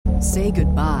Say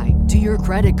goodbye to your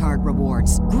credit card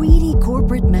rewards. Greedy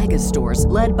corporate mega stores,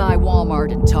 led by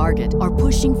Walmart and Target, are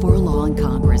pushing for a law in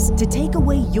Congress to take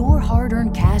away your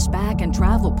hard-earned cash back and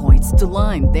travel points to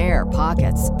line their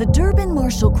pockets. The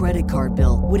Durbin-Marshall credit card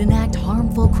bill would enact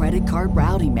harmful credit card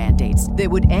routing mandates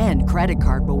that would end credit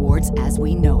card rewards as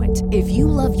we know it. If you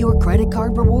love your credit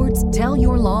card rewards, tell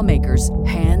your lawmakers,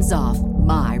 hands off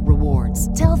my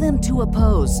rewards. Tell them to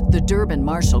oppose the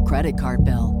Durbin-Marshall credit card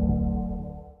bill.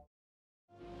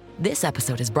 This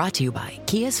episode is brought to you by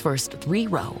Kia's first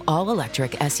 3-row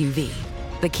all-electric SUV,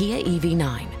 the Kia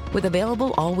EV9, with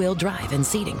available all-wheel drive and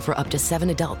seating for up to 7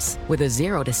 adults, with a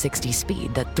 0 to 60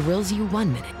 speed that thrills you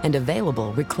 1 minute, and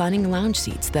available reclining lounge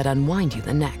seats that unwind you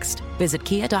the next. Visit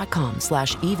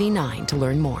kia.com/EV9 to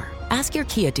learn more. Ask your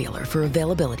Kia dealer for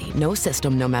availability. No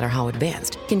system, no matter how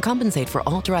advanced, can compensate for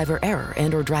all driver error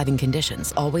and or driving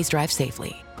conditions. Always drive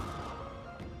safely.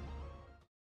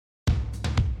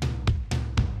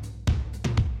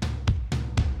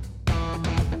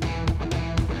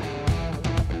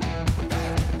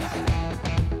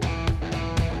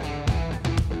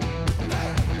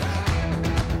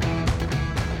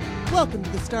 Welcome to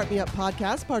the Start Me Up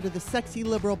podcast, part of the Sexy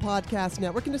Liberal Podcast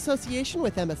Network in association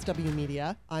with MSW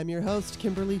Media. I'm your host,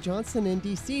 Kimberly Johnson in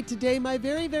D.C. Today, my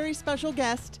very, very special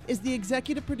guest is the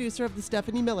executive producer of The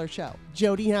Stephanie Miller Show,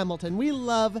 Jody Hamilton. We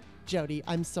love Jody.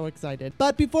 I'm so excited.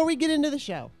 But before we get into the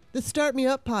show, the Start Me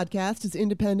Up podcast is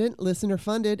independent,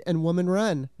 listener-funded, and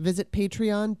woman-run. Visit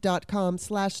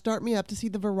patreon.com/startmeup to see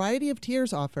the variety of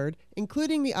tiers offered,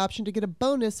 including the option to get a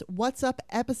bonus What's Up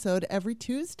episode every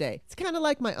Tuesday. It's kind of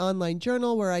like my online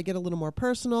journal where I get a little more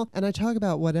personal and I talk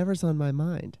about whatever's on my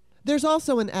mind. There's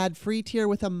also an ad-free tier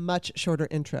with a much shorter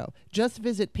intro. Just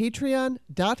visit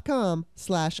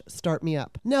patreon.com/startmeup.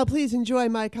 Now please enjoy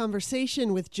my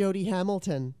conversation with Jody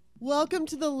Hamilton. Welcome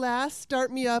to the last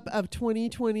Start Me Up of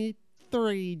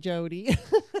 2023, Jody.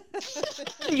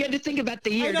 You had to think about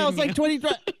the year. I know, it's like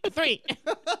 2023.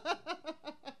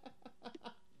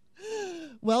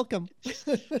 Welcome.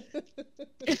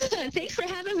 Thanks for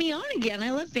having me on again.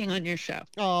 I love being on your show.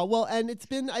 Oh, well, and it's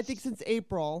been, I think, since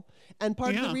April. And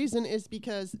part of the reason is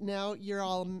because now you're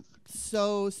all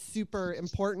so super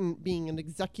important being an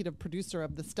executive producer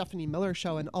of the Stephanie Miller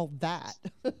Show and all that.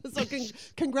 So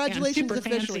congratulations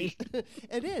officially.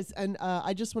 It is. And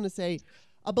I just want to say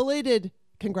a belated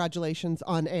congratulations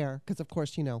on air because, of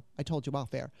course, you know, I told you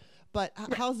off air. But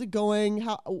how's it going?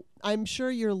 I'm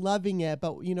sure you're loving it,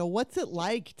 but, you know, what's it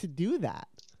like to do that?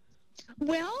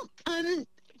 Well,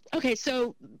 okay,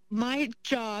 so my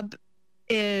job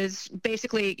is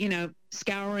basically, you know,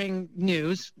 scouring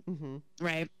news,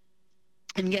 right?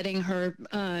 And getting her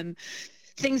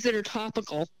things that are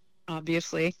topical,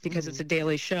 obviously, because it's a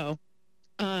daily show.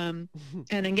 And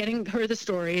then getting her the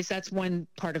stories. That's one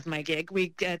part of my gig. We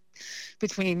get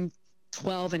between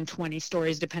 12 and 20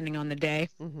 stories, depending on the day.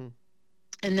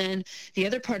 And then the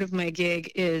other part of my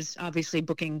gig is obviously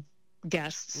booking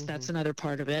guests. That's another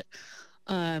part of it,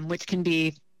 which can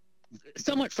be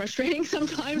somewhat frustrating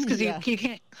sometimes because you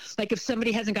can't, like if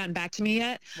somebody hasn't gotten back to me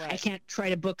yet, I can't try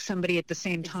to book somebody at the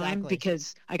same time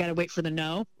because I got to wait for the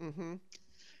no.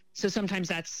 So sometimes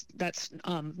that's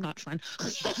not fun.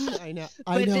 I know.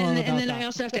 And then I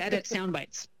also have to edit sound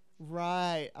bites.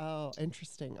 Right. Oh,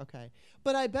 interesting. Okay.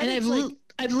 But I bet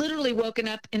I've literally woken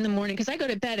up in the morning because I go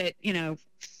to bed at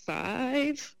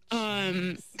 5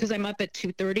 because I'm up at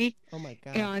 2:30. Oh my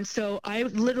God. And so I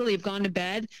literally have gone to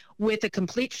bed with a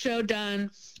complete show done,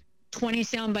 20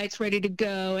 sound bites ready to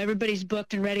go. Everybody's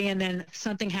booked and ready, and then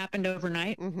something happened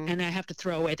overnight, and I have to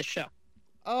throw away the show.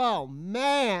 Oh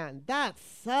man, that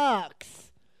sucks.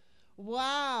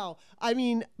 Wow. I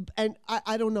mean, and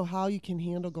I don't know how you can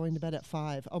handle going to bed at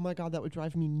 5. Oh my God, that would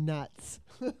drive me nuts.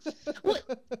 Well,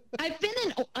 I've been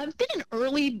an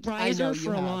early riser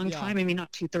for a long time. I mean,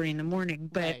 not 2:30 in the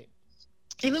morning, but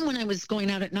even when I was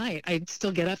going out at night, I'd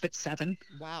still get up at 7.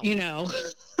 Wow. You know,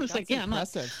 I was like,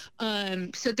 impressive. I'm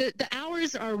up. So the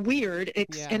hours are weird,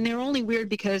 and they're only weird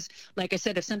because, like I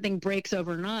said, if something breaks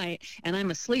overnight and I'm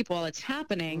asleep while it's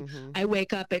happening, I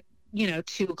wake up at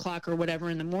 2 o'clock or whatever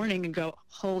in the morning and go,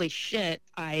 holy shit,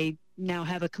 I now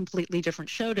have a completely different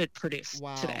show to produce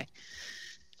today.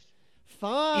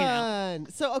 Fun.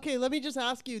 So, okay, let me just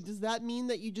ask you, does that mean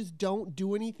that you just don't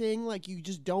do anything? Like you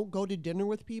just don't go to dinner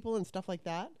with people and stuff like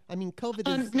that? I mean,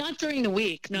 COVID is... Not during the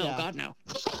week. No, God, no.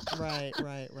 Right.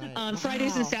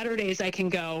 Fridays and Saturdays I can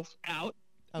go out.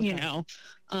 In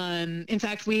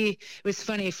fact, it was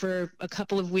funny for a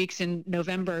couple of weeks in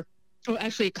November,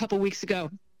 actually a couple weeks ago,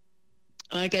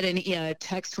 I got a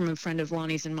text from a friend of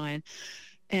Lonnie's and mine,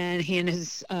 and he and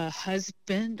his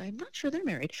husband, I'm not sure they're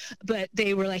married, but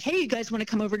they were like, hey, you guys want to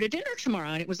come over to dinner tomorrow?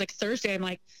 And it was like Thursday. I'm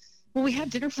like, well, we have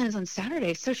dinner plans on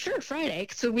Saturday. So sure, Friday.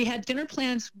 So we had dinner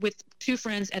plans with two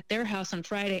friends at their house on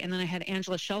Friday. And then I had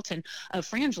Angela Shelton of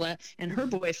Frangela and her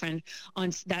boyfriend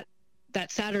on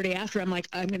that Saturday after. I'm like,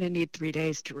 I'm going to need 3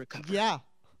 days to recover. Yeah,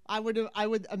 I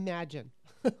would imagine.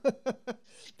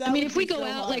 I mean, if we go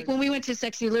out, like when we went to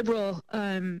Sexy Liberal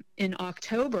in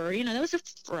October, that was a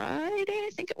Friday, I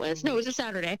think it was. Mm-hmm. No, it was a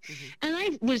Saturday. Mm-hmm. And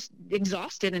I was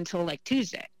exhausted until like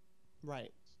Tuesday.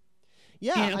 Right.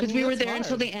 Yeah. Because we were there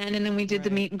until the end, and then we did the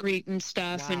meet and greet and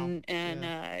stuff. Wow.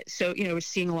 And so, we're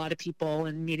seeing a lot of people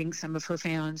and meeting some of her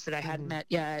fans that I hadn't met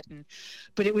yet.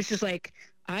 But it was just like,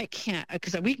 I can't,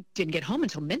 because we didn't get home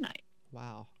until midnight.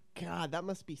 Wow. God, that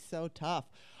must be so tough.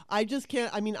 I just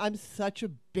can't. I mean, I'm such a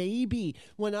baby.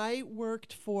 When I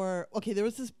worked there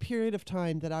was this period of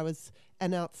time that I was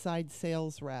an outside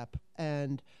sales rep.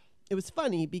 And it was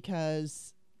funny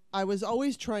because I was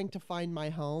always trying to find my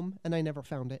home, and I never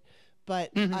found it.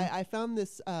 But I found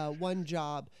this one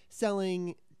job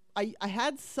selling. I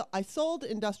sold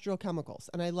industrial chemicals,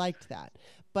 and I liked that.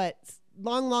 But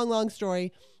long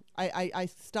story. I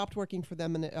stopped working for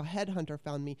them, and a headhunter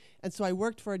found me. And so I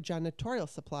worked for a janitorial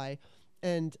supply,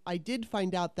 and I did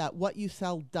find out that what you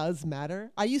sell does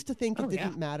matter. I used to think it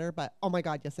didn't matter, but oh my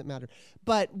God, yes, it mattered.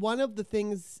 But one of the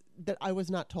things that I was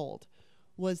not told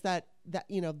was that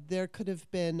there could have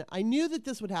been, I knew that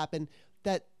this would happen,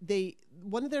 that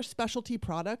one of their specialty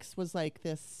products was like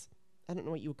this, I don't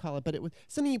know what you would call it, but it was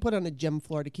something you put on a gym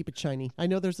floor to keep it shiny. I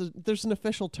know there's an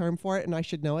official term for it, and I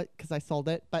should know it because I sold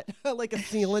it, but like a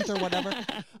sealant or whatever.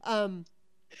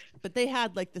 But they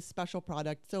had like this special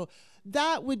product. So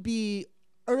that would be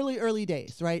early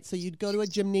days, right? So you'd go to a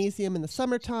gymnasium in the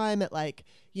summertime at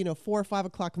 4 or 5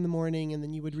 o'clock in the morning, and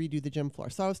then you would redo the gym floor.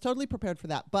 So I was totally prepared for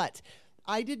that. But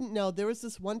I didn't know there was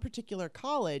this one particular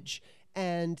college,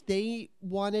 and they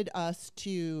wanted us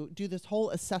to do this whole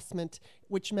assessment,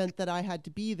 which meant that I had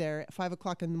to be there at 5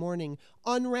 o'clock in the morning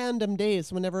on random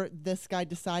days whenever this guy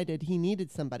decided he needed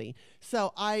somebody.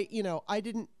 So I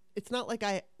didn't, it's not like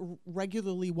I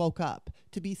regularly woke up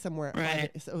to be somewhere. Right.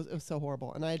 It was so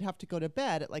horrible. And I'd have to go to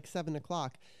bed at 7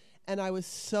 o'clock. And I was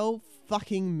so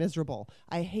fucking miserable.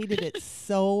 I hated it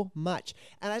so much.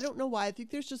 And I don't know why. I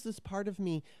think there's just this part of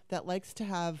me that likes to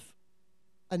have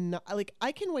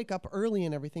I can wake up early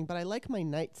and everything, but I like my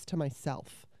nights to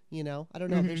myself. I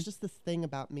don't know. There's just this thing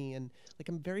about me, and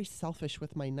I'm very selfish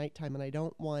with my nighttime, and I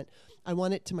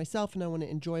want it to myself, and I want to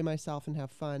enjoy myself and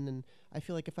have fun. And I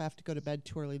feel like if I have to go to bed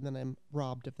too early, then I'm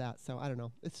robbed of that. So I don't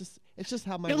know. It's just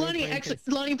how my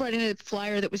Lonnie brought in a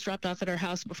flyer that was dropped off at our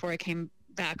house before I came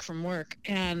back from work,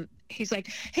 and he's like,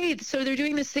 hey, so they're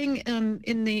doing this thing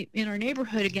in our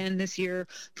neighborhood again this year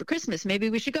for Christmas. Maybe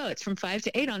we should go. It's from 5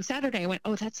 to 8 on Saturday. I went,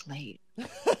 oh, that's late.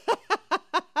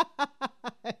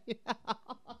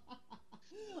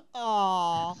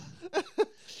 Aww.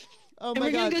 Oh, and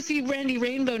we're going to go see Randy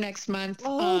Rainbow next month.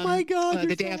 Oh my God.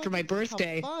 The day after my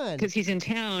birthday, because he's in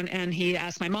town, and he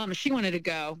asked my mom if she wanted to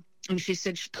go. And she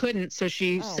said she couldn't, so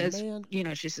she says,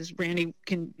 man. She says, Randy,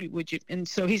 would you? And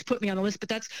so he's put me on the list, but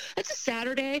that's a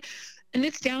Saturday, and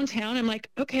it's downtown. I'm like,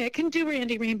 okay, I can do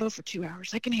Randy Rainbow for 2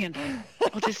 hours. I can handle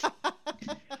it.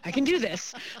 I can do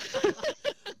this.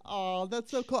 Oh,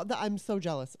 that's so cool. I'm so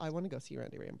jealous. I want to go see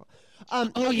Randy Rainbow.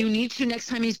 You need to. Next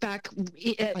time he's back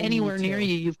anywhere near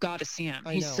you, you've got to see him.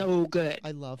 He's so good.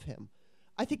 I love him.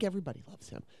 I think everybody loves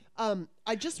him.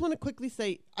 I just want to quickly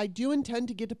say, I do intend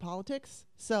to get to politics,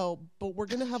 but we're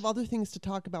going to have other things to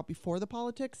talk about before the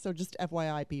politics, so just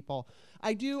FYI, people.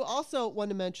 I do also want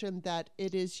to mention that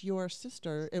it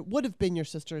would have been your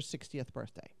sister's 60th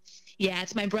birthday. Yeah,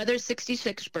 it's my brother's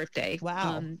 66th birthday.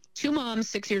 Wow. Two moms,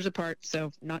 6 years apart,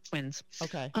 so not twins.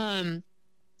 Okay. Not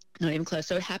even close.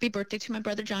 So happy birthday to my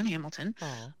brother, John Hamilton.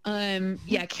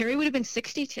 Yeah, Carrie would have been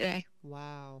 60 today.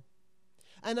 Wow.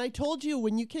 And I told you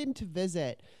when you came to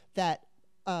visit that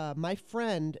my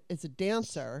friend is a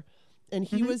dancer, and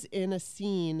he was in a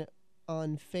scene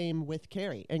on Fame with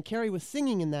Carrie. And Carrie was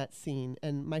singing in that scene,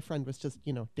 and my friend was just,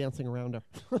 dancing around her.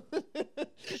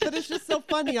 But it's just so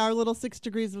funny, our little 6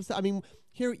 degrees of... I mean,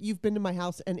 here you've been to my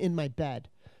house and in my bed.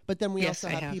 But then we also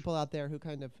have people out there who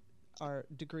kind of are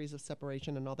degrees of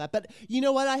separation and all that. But you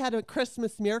know what? I had a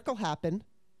Christmas miracle happen.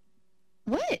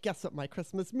 What? Guess what my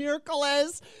Christmas miracle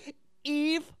is?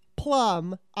 Eve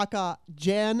Plum, aka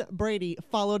Jan Brady,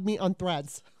 followed me on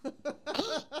Threads.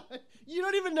 You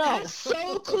don't even know. That's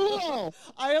so cool.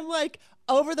 I am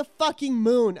over the fucking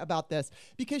moon about this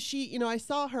because she, I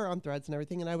saw her on Threads and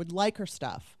everything, and I would like her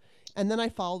stuff. And then I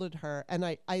followed her, and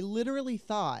I literally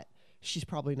thought she's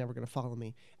probably never going to follow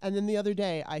me. And then the other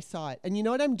day I saw it. And you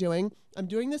know what I'm doing? I'm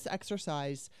doing this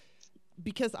exercise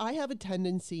because I have a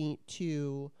tendency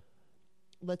to,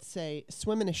 let's say,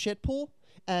 swim in a shit pool.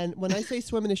 And when I say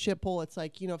swim in a shit pool, it's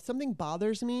like, if something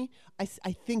bothers me, I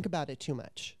think about it too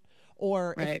much.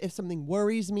 Or if something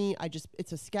worries me,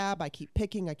 it's a scab. I keep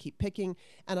picking.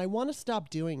 And I want to stop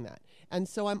doing that. And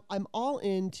so I'm all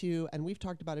into, and we've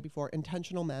talked about it before,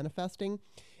 intentional manifesting.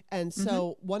 And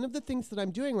so one of the things that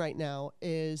I'm doing right now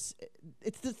is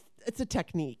it's a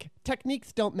technique.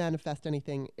 Techniques don't manifest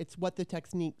anything. It's what the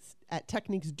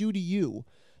techniques do to you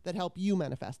that help you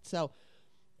manifest. So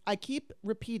I keep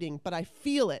repeating, but I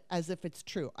feel it as if it's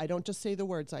true. I don't just say the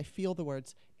words. I feel the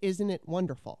words. Isn't it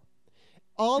wonderful?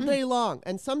 All day long.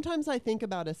 And sometimes I think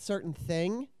about a certain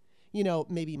thing,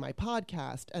 maybe my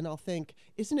podcast, and I'll think,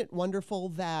 isn't it wonderful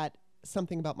that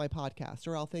something about my podcast?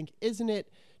 Or I'll think, isn't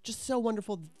it just so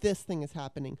wonderful that this thing is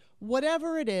happening?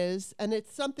 Whatever it is, and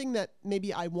it's something that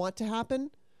maybe I want to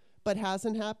happen, but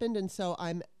hasn't happened. And so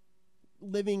I'm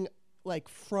living like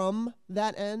from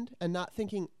that end and not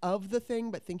thinking of the thing,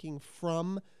 but thinking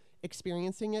from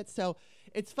experiencing it. So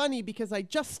it's funny because I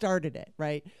just started it,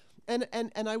 right? And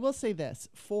I will say this,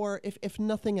 for if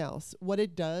nothing else, what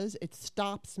it does, it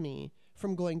stops me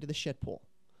from going to the shit pool.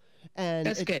 And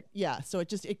that's good. Yeah. So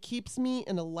it keeps me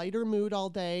in a lighter mood all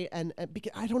day. And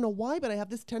because I don't know why, but I have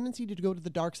this tendency to go to the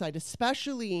dark side,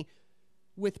 especially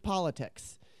with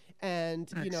politics. And,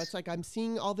 it's like I'm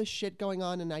seeing all this shit going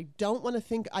on and I don't want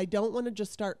to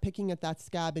just start picking at that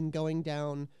scab and going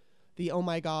down the, oh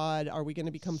my God, are we going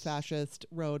to become fascist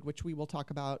road, which we will talk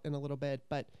about in a little bit.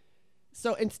 But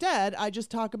so instead, I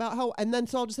just talk about so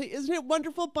I'll just say, isn't it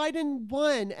wonderful Biden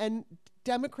won and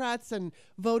Democrats and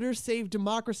voters save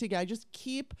democracy? I just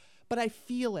but I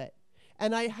feel it.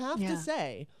 And I have to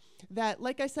say that,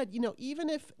 like I said, even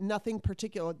if nothing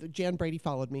particular, Jan Brady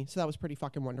followed me, so that was pretty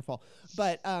fucking wonderful.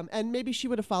 But, and maybe she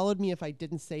would have followed me if I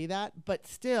didn't say that, but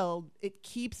still, it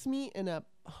keeps me in a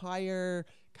higher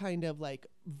kind of like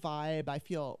vibe. I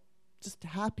feel just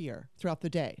happier throughout the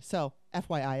day. So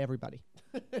FYI, everybody.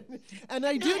 And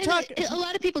I do talk. A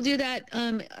lot of people do that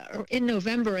in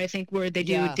November, I think, where they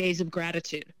do days of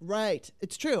gratitude. Right.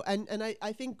 It's true. And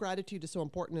I think gratitude is so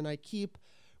important. And I keep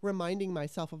reminding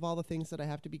myself of all the things that I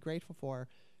have to be grateful for.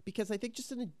 Because I think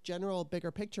just in a general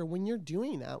bigger picture, when you're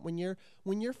doing that, when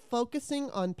you're focusing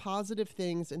on positive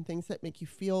things and things that make you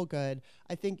feel good,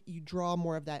 I think you draw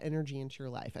more of that energy into your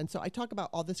life. And so I talk about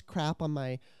all this crap on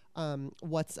my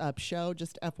What's Up show,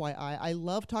 just FYI. I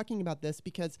love talking about this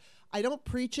because I don't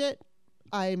preach it.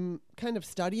 I'm kind of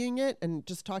studying it and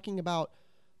just talking about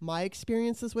my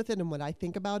experiences with it and what I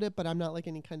think about it, but I'm not like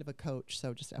any kind of a coach.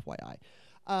 So just FYI.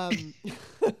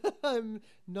 I'm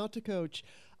not a coach.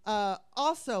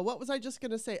 Also, what was I just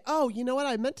going to say? Oh, you know what?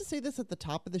 I meant to say this at the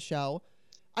top of the show.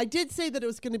 I did say that it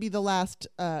was going to be the last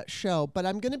show, but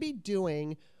I'm going to be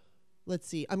doing,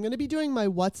 I'm going to be doing my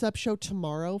What's Up show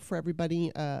tomorrow for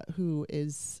everybody who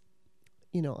is,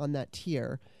 on that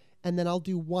tier. And then I'll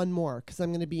do one more because I'm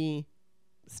going to be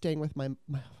staying with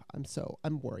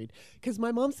I'm worried because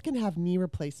my mom's going to have knee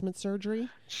replacement surgery.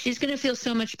 She's going to feel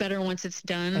so much better once it's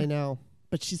done. I know,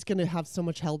 but she's going to have so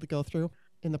much hell to go through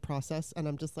in the process. And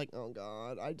I'm just like, oh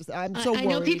God, I'm so worried. I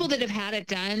know people that have had it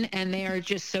done and they are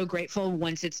just so grateful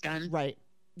once it's done. Right.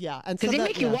 Yeah. And because they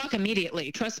make you walk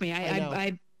immediately. Trust me.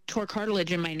 I tore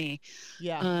cartilage in my knee.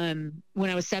 Yeah. When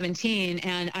I was 17,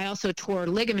 and I also tore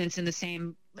ligaments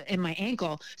in my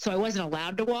ankle. So I wasn't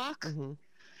allowed to walk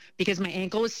because my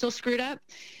ankle was still screwed up.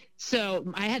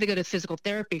 So I had to go to physical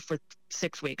therapy for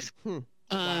 6 weeks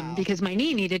because my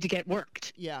knee needed to get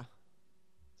worked. Yeah.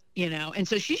 And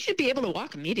so she should be able to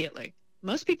walk immediately.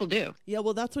 Most people do. Yeah,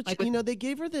 well, that's what, they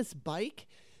gave her this bike.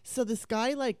 So this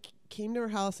guy came to her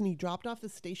house and he dropped off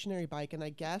this stationary bike. And I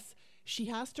guess she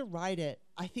has to ride it,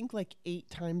 I think 8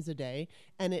 times a day.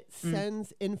 And it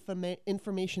sends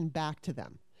information back to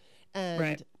them.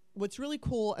 And what's really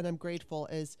cool, and I'm grateful,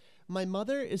 is my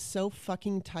mother is so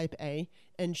fucking type A.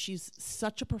 And she's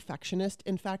such a perfectionist.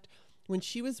 In fact, when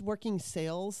she was working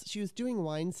sales, she was doing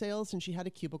wine sales and she had a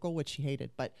cubicle, which she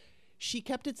hated, but she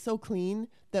kept it so clean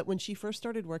that when she first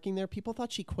started working there, people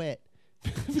thought she quit.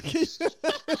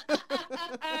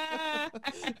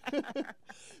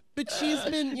 But she's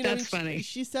been, that's funny.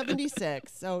 She's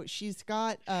 76. So she's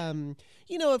got,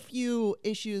 a few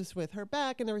issues with her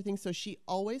back and everything. So she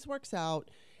always works out.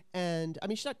 And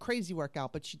she's not crazy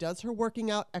workout, but she does her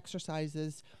working out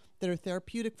exercises that are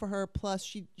therapeutic for her. Plus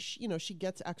she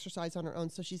gets exercise on her own.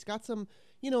 So she's got some,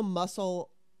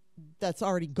 muscle that's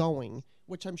already going,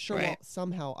 which I'm sure will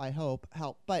somehow, I hope,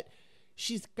 help. But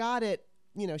she's got it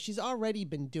she's already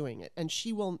been doing it, and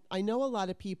I know a lot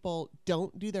of people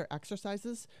don't do their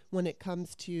exercises when it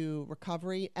comes to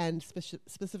recovery and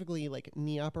specifically like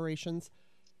knee operations.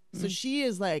 So she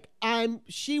is like,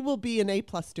 she will be an A+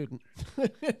 student.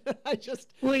 I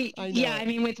know. Yeah, I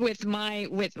mean,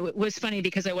 it was funny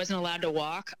because I wasn't allowed to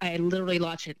walk. I literally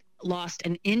lost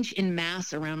an inch in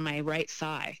mass around my right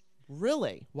thigh.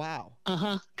 Really? Wow.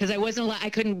 Because I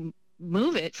couldn't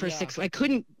move it for 6. I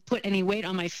couldn't put any weight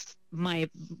on my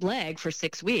leg for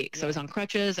 6 weeks. Yeah. I was on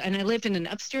crutches, and I lived in an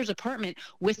upstairs apartment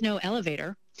with no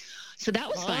elevator. So that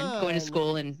was fun, going to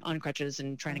school and on crutches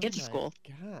and trying to get to school.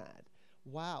 God.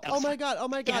 Wow. Oh my God.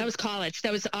 Yeah, that was college.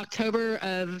 That was October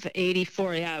of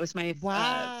 84. Yeah, it was my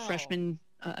freshman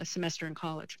semester in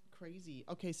college. Crazy.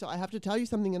 Okay, so I have to tell you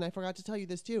something, and I forgot to tell you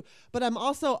this too. But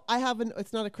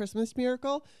it's not a Christmas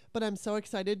miracle, but I'm so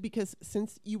excited because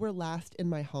since you were last in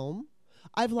my home,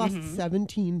 I've lost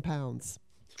 17 pounds.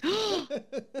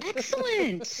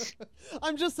 Excellent.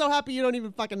 I'm just so happy you don't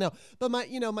even fucking know. But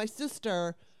my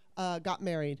sister got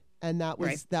married, and that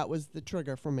was the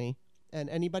trigger for me. And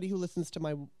anybody who listens to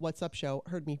my What's Up show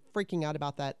heard me freaking out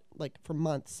about that like for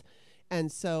months.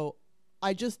 And so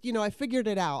I just, I figured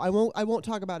it out. I won't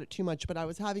talk about it too much, but I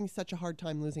was having such a hard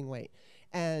time losing weight.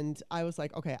 And I was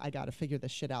like, okay, I got to figure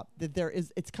this shit out.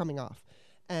 It's coming off.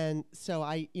 And so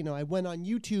I went on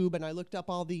YouTube and I looked up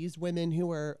all these women who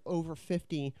were over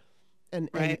 50 and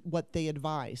what they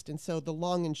advised. And so the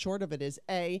long and short of it is,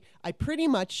 I pretty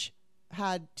much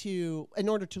had to, in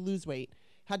order to lose weight,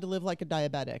 had to live like a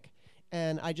diabetic.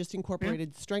 And I just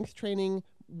incorporated strength training,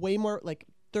 way more, like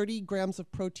 30 grams of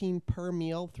protein per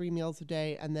meal, 3 meals a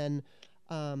day. And then,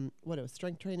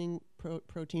 strength training,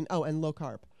 protein, and low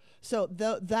carb. So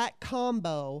that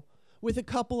combo with a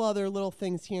couple other little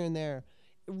things here and there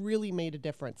really made a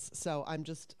difference. So I'm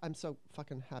so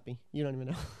fucking happy. You don't even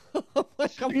know. Oh my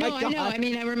God. I know. I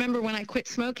mean, I remember when I quit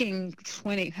smoking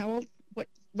how old?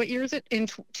 What year is it? In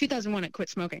 2001, I quit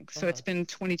smoking. So it's been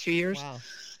 22 years. Wow.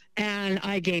 And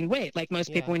I gained weight, like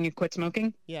most people when you quit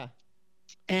smoking. Yeah.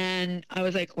 And I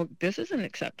was like, well, this isn't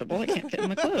acceptable. I can't fit in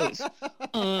my clothes.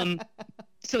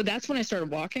 So that's when I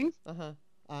started walking.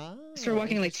 Started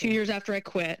walking like 2 years after I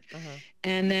quit.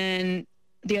 And then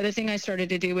the other thing I started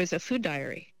to do was a food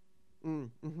diary.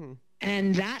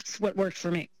 And that's what worked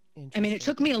for me. I mean, it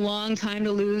took me a long time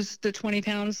to lose the 20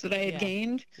 pounds that I had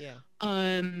gained. Yeah.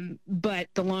 But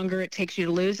the longer it takes you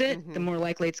to lose it, the more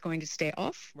likely it's going to stay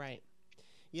off. Right.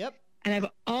 Yep. And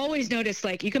I've always noticed,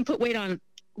 like, you can put weight on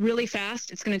really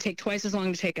fast. It's going to take twice as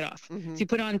long to take it off. If you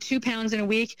put on 2 pounds in a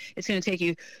week, it's going to take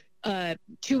you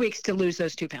 2 weeks to lose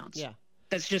those 2 pounds. Yeah.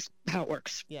 That's just how it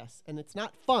works. Yes. And it's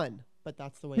not fun, but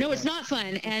that's the way No, it's not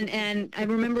fun. And I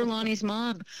remember Lonnie's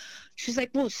mom, she's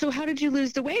like, well, so how did you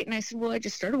lose the weight? And I said, well, I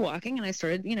just started walking and I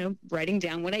started, writing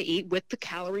down what I eat with the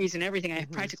calories and everything. I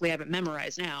practically have it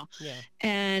memorized now. Yeah.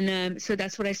 And so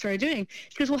that's what I started doing.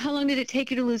 She goes, well, how long did it take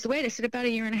you to lose the weight? I said, about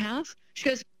 1.5 years. She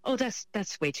goes, oh,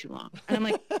 that's way too long. And I'm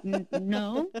like,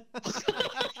 no.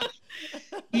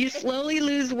 You slowly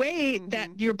lose weight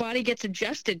that your body gets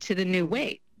adjusted to the new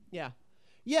weight. Yeah.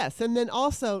 Yes, and then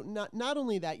also not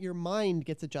only that, your mind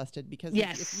gets adjusted because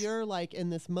if you're like in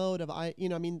this mode of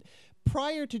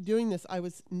prior to doing this, I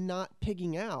was not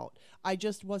pigging out. I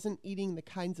just wasn't eating the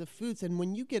kinds of foods, and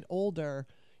when you get older,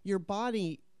 your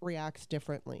body reacts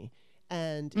differently,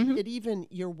 and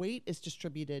your weight is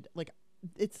distributed. Like,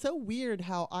 it's so weird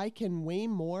how I can weigh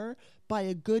more by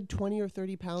a good 20 or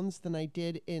 30 pounds than I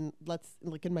did in my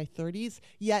 30s,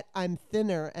 yet I'm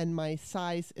thinner and my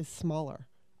size is smaller.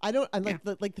 I'm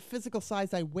like the physical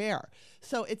size I wear.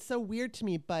 So it's so weird to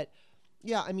me, but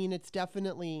yeah, I mean, it's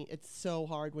so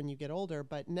hard when you get older,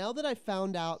 but now that I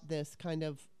found out this kind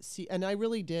of, and I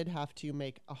really did have to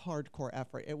make a hardcore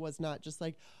effort. It was not just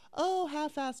like, oh,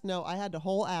 half-assed. No, I had to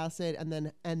whole ass it and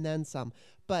then some,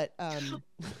 but, well,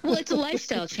 it's a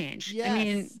lifestyle change. Yes. I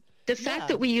mean, the fact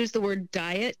that we use the word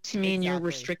diet to mean you're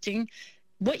restricting,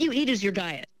 what you eat is your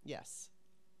diet. Yes.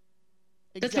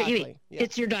 That's what you eat. Yeah.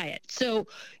 It's your diet. So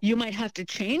you might have to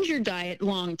change your diet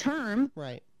long term.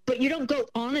 Right. But you don't go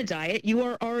on a diet. You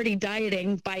are already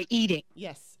dieting by eating.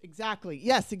 Yes, exactly.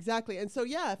 Yes, exactly. And so,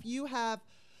 if you have,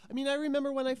 I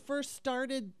remember when I first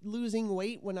started losing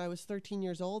weight when I was 13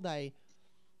 years old, I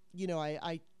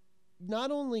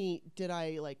not only did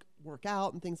I like work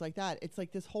out and things like that, it's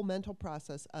like this whole mental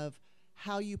process of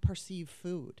how you perceive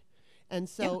food. And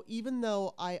so even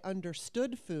though I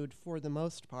understood food for the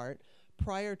most part,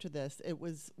 prior to this, it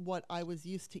was what I was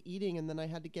used to eating, and then I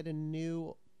had to get I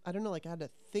had to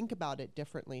think about it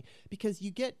differently because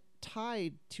you get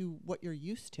tied to what you're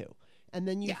used to. And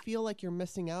then you feel like you're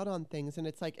missing out on things. And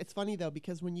it's like, it's funny though,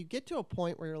 because when you get to a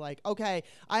point where you're like, okay,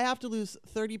 I have to lose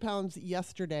 30 pounds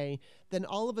yesterday, then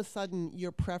all of a sudden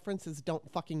your preferences don't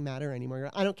fucking matter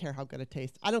anymore. I don't care how good it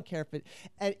tastes. I don't care if it,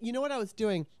 and you know what I was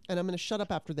doing, and I'm going to shut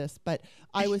up after this, but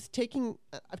I was taking,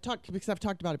 I've talked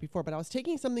about it before, but I was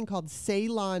taking something called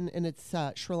Ceylon, and it's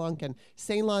Sri Lankan,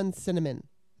 Ceylon cinnamon.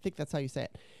 I think that's how you say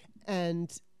it.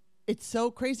 And it's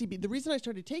so crazy. The reason I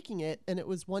started taking it, and it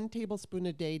was 1 tablespoon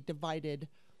a day divided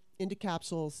into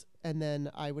capsules, and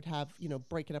then I would have,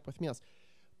 break it up with meals.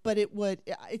 But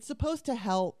it's supposed to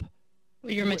help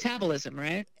your metabolism,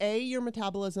 right? Your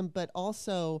metabolism, but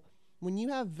also when you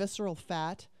have visceral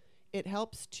fat, it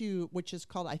helps to, which is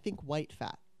called, I think, white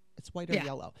fat. It's white or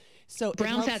yellow. So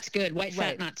brown fat's good. White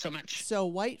fat, not so much. So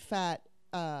white fat,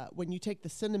 when you take the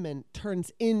cinnamon,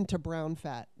 turns into brown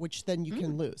fat, which then you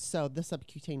can lose. So the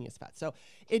subcutaneous fat. So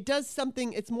it does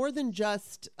something. It's more than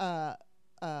just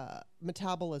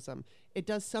metabolism. It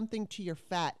does something to your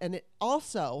fat, and it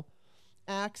also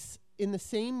acts in the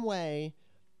same way.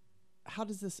 How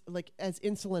does this, like, as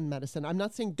insulin medicine? I'm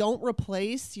not saying don't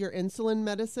replace your insulin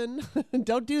medicine.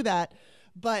 Don't do that.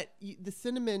 But the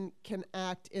cinnamon can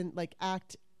act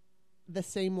the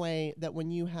same way that when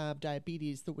you have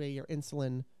diabetes, the way your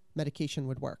insulin medication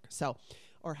would work. So,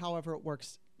 or however it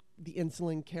works, the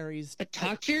insulin carries.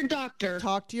 Talk to your doctor.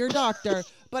 Talk to your doctor.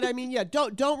 But I mean,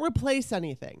 don't replace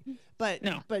anything. But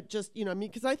no. But just,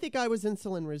 because I think I was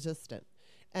insulin resistant,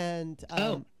 and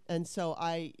and so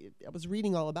I was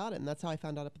reading all about it, and that's how I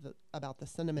found out about the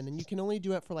cinnamon. And you can only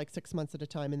do it for like 6 months at a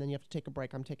time, and then you have to take a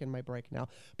break. I'm taking my break now.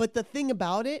 But the thing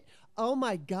about it, oh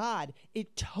my God,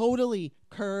 it totally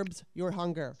curbs your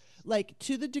hunger. Like,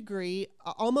 to the degree,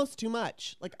 almost too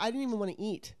much. Like, I didn't even want to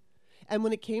eat. And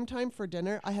when it came time for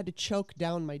dinner, I had to choke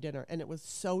down my dinner, and it was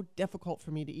so difficult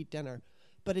for me to eat dinner.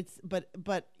 But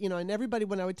and everybody,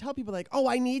 when I would tell people like, oh,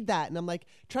 I need that, and I'm like,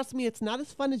 trust me, it's not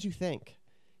as fun as you think.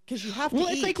 Because you have to eat.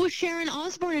 Well, it's like with Sharon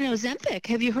Osbourne and Ozempic.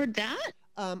 Have you heard that?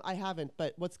 I haven't,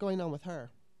 but what's going on with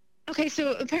her? Okay,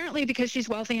 so apparently because she's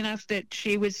wealthy enough that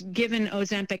she was given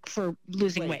Ozempic for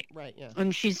losing weight. Right, yeah.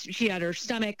 And she had her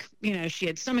stomach, she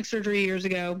had stomach surgery years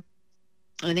ago.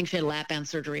 I think she had lap band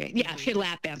surgery. Yeah, she had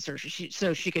lap band surgery.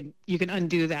 You can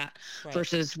undo that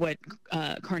versus what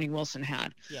Carney Wilson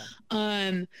had. Yeah.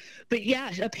 But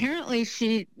yeah, apparently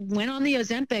she went on the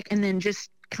Ozempic and then just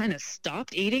kind of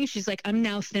stopped eating. She's like, I'm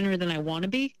now thinner than I want to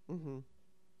be. Mm-hmm.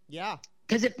 Yeah.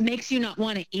 Because it makes you not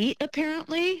want to eat,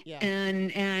 apparently. Yeah.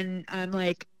 And I'm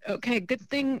like, okay, good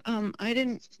thing I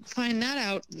didn't find that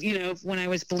out, when I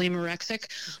was bulimorexic.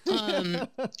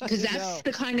 Because that's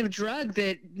the kind of drug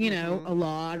that, a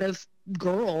lot of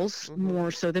girls,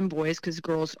 more so than boys, because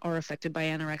girls are affected by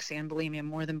anorexia and bulimia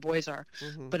more than boys are.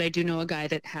 Mm-hmm. But I do know a guy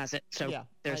that has it. So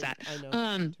there's that. I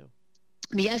know too.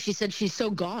 But yeah, she said she's so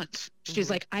gaunt. She's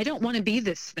like, I don't want to be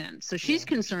this thin. So she's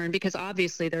concerned because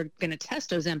obviously they're going to test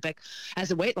Ozempic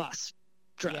as a weight loss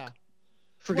drug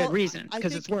for good reason,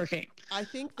 because it's working. I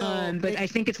think, but I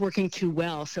think it's working too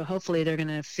well. So hopefully they're going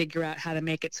to figure out how to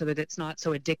make it so that it's not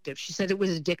so addictive. She said it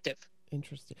was addictive.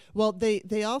 Interesting. Well,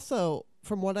 they also,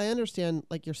 from what I understand,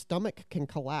 like your stomach can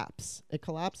collapse. It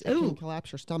can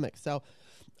collapse your stomach. So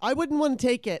I wouldn't want to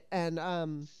take it.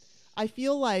 And I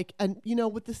feel like, and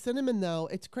with the cinnamon though,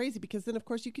 it's crazy because then of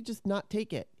course you could just not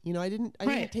take it. I didn't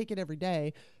take it every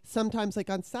day. Sometimes, like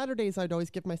on Saturdays, I'd always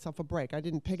give myself a break. I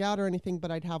didn't pig out or anything,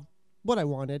 but I'd have what I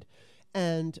wanted,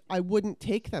 and I wouldn't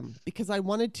take them because I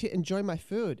wanted to enjoy my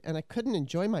food, and I couldn't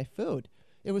enjoy my food.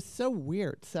 It was so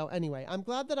weird. So anyway, I'm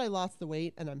glad that I lost the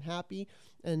weight, and I'm happy.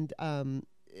 And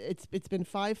it's been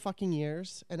 5 fucking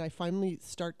years, and I finally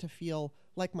start to feel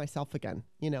like myself again.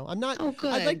 I'm not. Oh,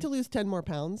 good. I'd like to lose 10 more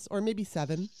pounds, or maybe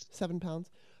 7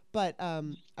 pounds. But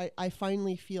I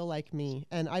finally feel like me,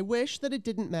 and I wish that it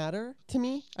didn't matter to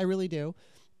me. I really do,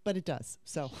 but it does.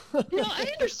 So. No,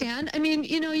 I understand. I mean,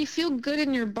 you feel good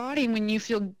in your body when you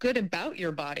feel good about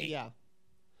your body. Yeah.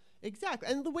 Exactly,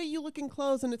 and the way you look in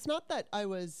clothes, and it's not that I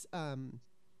was.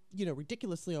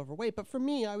 Ridiculously overweight, but for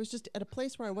me, I was just at a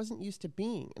place where I wasn't used to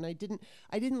being, and I didn't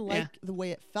like the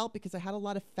way it felt because I had a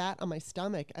lot of fat on my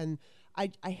stomach, and I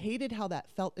hated how that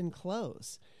felt in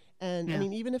clothes. And I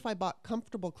mean, even if I bought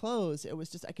comfortable clothes, it was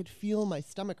just, I could feel my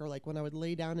stomach, or like when I would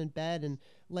lay down in bed and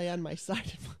lay on my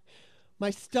side, my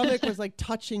stomach was like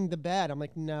touching the bed. I'm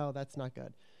like, no, that's not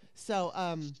good. So,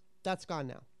 that's gone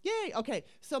now. Yay. Okay.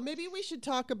 So maybe we should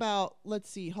talk about, let's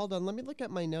see, hold on. Let me look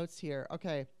at my notes here.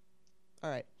 Okay. All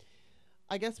right.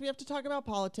 I guess we have to talk about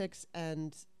politics,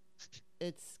 and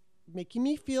it's making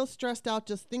me feel stressed out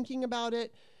just thinking about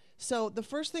it. So the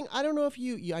first thing, I don't know if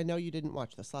I know you didn't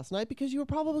watch this last night because you were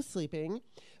probably sleeping,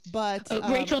 but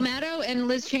Rachel Maddow and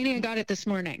Liz Cheney, I got it this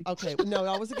morning. Okay, no,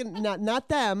 I wasn't gonna, not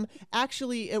them.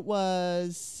 Actually, it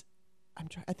was.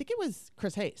 I think it was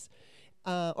Chris Hayes,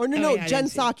 Jen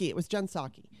Psaki. It was Jen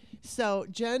Psaki. So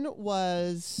Jen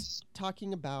was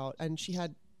talking about, and she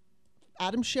had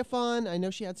Adam Schiff on. I know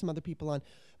she had some other people on,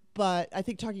 but I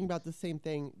think talking about the same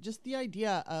thing. Just the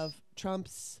idea of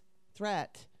Trump's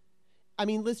threat. I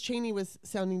mean, Liz Cheney was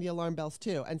sounding the alarm bells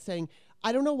too and saying,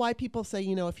 I don't know why people say,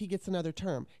 if he gets another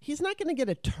term. He's not going to get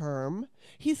a term.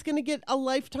 He's going to get a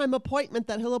lifetime appointment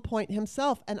that he'll appoint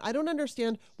himself. And I don't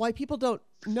understand why people don't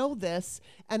know this.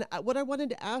 And what I wanted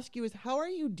to ask you is, how are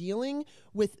you dealing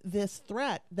with this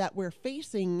threat that we're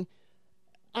facing?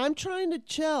 I'm trying to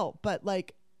chill, but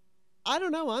I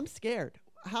don't know. I'm scared.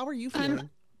 How are you feeling?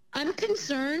 I'm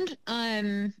concerned.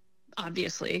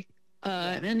 Obviously.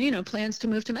 And plans to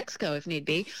move to Mexico if need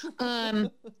be.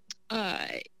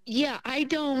 Yeah, I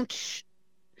don't.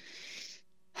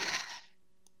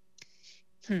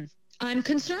 I'm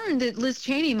concerned that Liz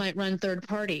Cheney might run third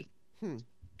party.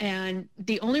 And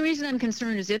the only reason I'm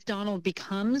concerned is if Donald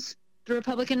becomes the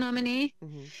Republican nominee,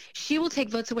 she will take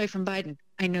votes away from Biden.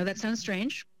 I know that sounds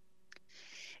strange.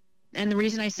 And the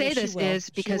reason I say this is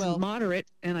because moderate,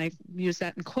 and I use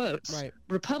that in quotes, right,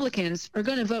 Republicans are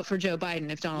going to vote for Joe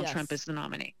Biden if Donald Trump is the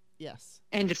nominee. Yes.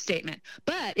 End of statement.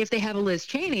 But if they have a Liz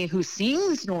Cheney who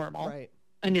seems normal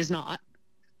and is not,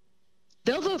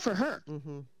 they'll vote for her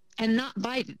and not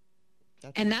Biden.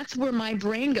 And that's where my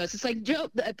brain goes. It's like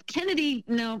Kennedy,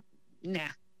 nah.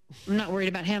 I'm not worried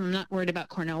about him. I'm not worried about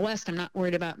Cornel West. I'm not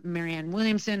worried about Marianne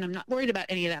Williamson. I'm not worried about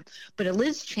any of them. But a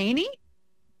Liz Cheney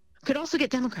could also get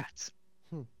Democrats.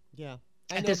 Yeah.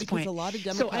 At this point. A lot of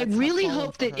Democrats so I really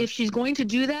hope that if she's going to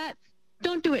do that,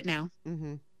 don't do it now.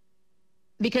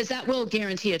 Because that will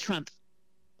guarantee a Trump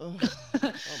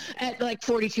at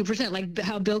 42%, like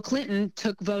how Bill Clinton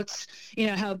took votes,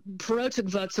 how Perot took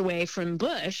votes away from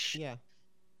Bush. Yeah.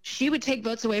 She would take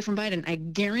votes away from Biden. I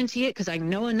guarantee it because I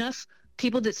know enough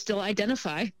people that still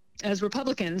identify as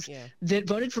Republicans that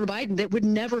voted for Biden that would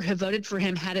never have voted for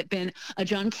him had it been a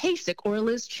John Kasich or a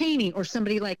Liz Cheney or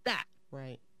somebody like that.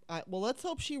 Right. Well, let's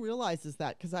hope she realizes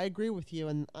that because I agree with you,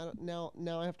 and now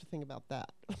I have to think about that.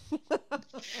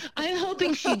 I'm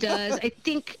hoping she does.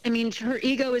 Her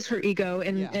ego is her ego,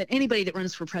 and anybody that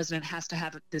runs for president has to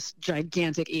have this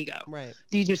gigantic ego. Right.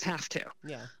 You just have to.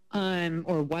 Yeah.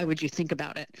 Or why would you think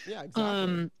about it? Yeah,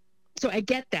 exactly. So I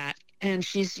get that, and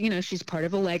she's part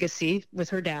of a legacy with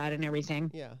her dad and everything.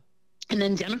 Yeah. And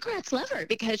then Democrats love her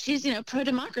because she's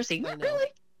pro-democracy. Not really.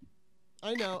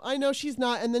 I know she's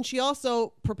not. And then she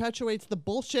also perpetuates the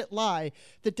bullshit lie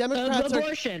that Democrats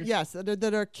abortion.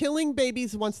 That are killing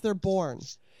babies once they're born.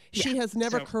 She has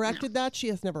never corrected that. She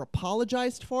has never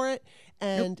apologized for it.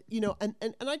 And,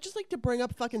 and I'd just like to bring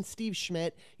up fucking Steve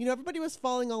Schmidt. Everybody was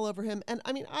falling all over him. And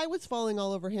I was falling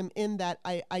all over him in that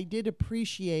I did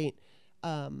appreciate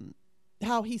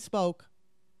how he spoke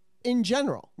in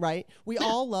general, right? We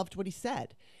all loved what he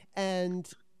said. And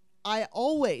I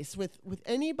always, with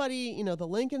anybody, the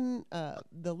Lincoln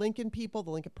people,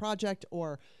 the Lincoln Project,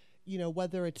 or,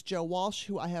 whether it's Joe Walsh,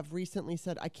 who I have recently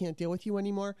said, I can't deal with you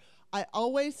anymore. I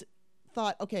always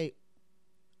thought, okay,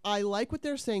 I like what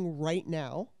they're saying right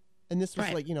now. And this was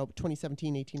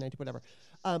 2017, 18, 19, whatever.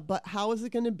 But how is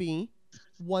it going to be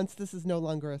once this is no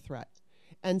longer a threat?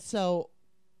 And so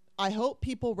I hope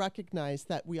people recognize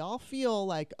that we all feel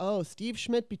like, oh, Steve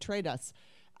Schmidt betrayed us.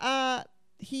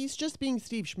 He's just being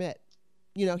Steve Schmidt.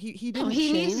 He didn't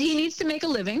change. He needs to make a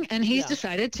living, and he's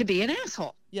decided to be an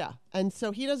asshole. Yeah, and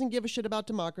so he doesn't give a shit about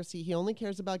democracy. He only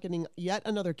cares about getting yet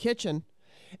another kitchen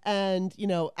and,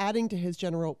 adding to his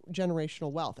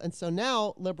generational wealth. And so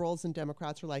now liberals and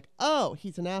Democrats are like, oh,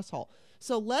 he's an asshole.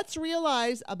 So let's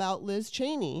realize about Liz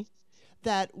Cheney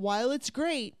that while it's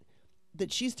great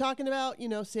that she's talking about,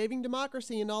 saving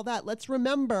democracy and all that, let's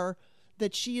remember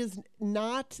that she is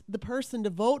not the person to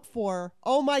vote for.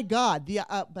 Oh my God.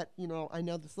 But I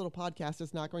know this little podcast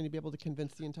is not going to be able to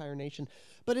convince the entire nation,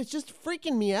 but it's just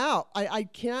freaking me out. I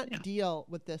can't deal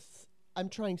with this. I'm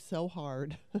trying so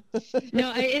hard.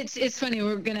 No, it's funny.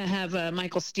 We're going to have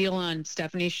Michael Steele on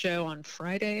Stephanie's show on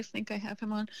Friday. I think I have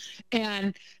him on.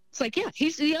 And it's like,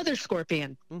 he's the other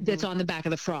scorpion that's on the back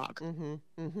of the frog.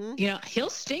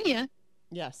 He'll sting you.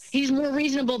 Yes. He's more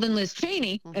reasonable than Liz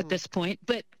Cheney at this point,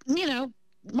 but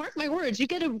mark my words, you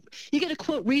get a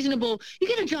quote reasonable, you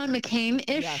get a John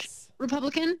McCain-ish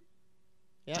Republican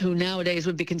who nowadays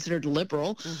would be considered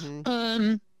liberal.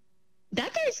 That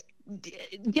guy's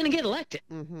gonna get elected.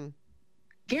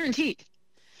 Guaranteed.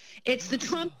 It's the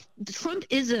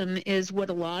Trump-ism is what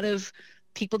a lot of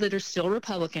people that are still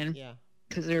Republican, Yeah.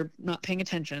 because they're not paying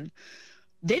attention,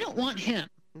 they don't want him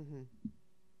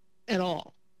at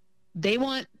all. They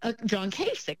want John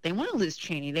Kasich. They want Liz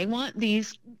Cheney. They want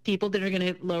these people that are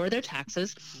going to lower their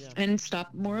taxes and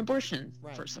stop more abortion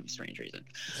for some strange reason.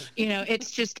 You know,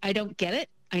 it's just, I don't get it.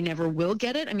 I never will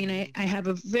get it. I mean, I have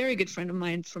a very good friend of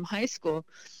mine from high school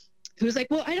who's like,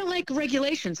 well, I don't like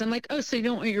regulations. I'm like, oh, so you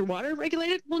don't want your water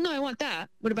regulated? Well, no, I want that.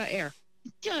 What about air?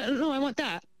 Yeah, no, I want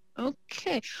that.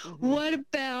 Okay. What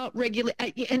about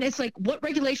and it's like, what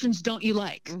regulations don't you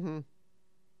like?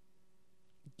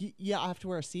 Yeah, I have to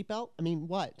wear a seatbelt. I mean,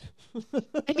 what?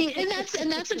 I mean,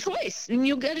 and that's a choice, and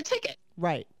you'll get a ticket,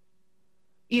 right?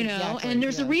 You know, and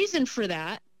there's a reason for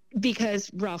that, because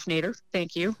Ralph Nader,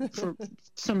 thank you for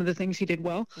some of the things he did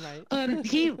well. Right.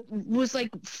 He was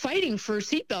like fighting for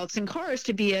seatbelts in cars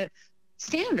to be a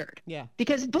standard. Yeah.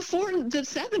 Because before the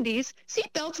 70s,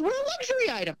 seatbelts were a luxury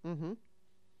item.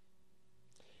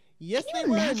 Yes, they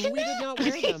were. And we did not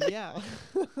wear them. Yeah.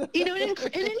 You know, and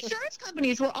insurance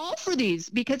companies were all for these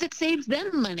because it saves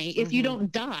them money if you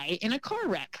don't die in a car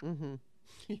wreck.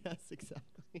 Yes,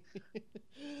 exactly.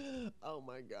 Oh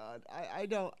my God.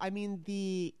 I mean,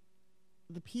 the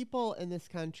people in this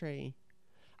country,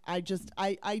 I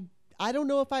don't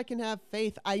know if I can have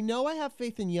faith. I know I have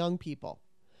faith in young people.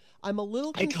 I'm a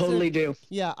little concerned. I totally do.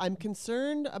 Yeah, I'm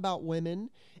concerned about women.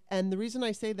 And the reason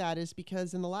I say that is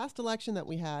because in the last election that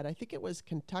we had, I think it was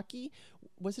Kentucky,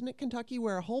 wasn't it Kentucky,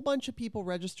 where a whole bunch of people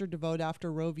registered to vote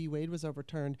after Roe v. Wade was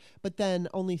overturned, but then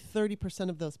only 30%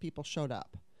 of those people showed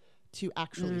up to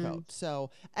actually vote. So,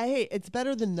 hey, it's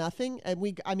better than nothing. And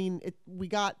we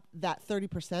got that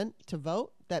 30% to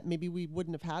vote that maybe we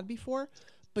wouldn't have had before,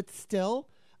 but still,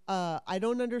 I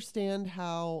don't understand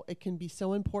how it can be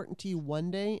so important to you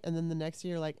one day and then the next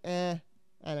year you're like,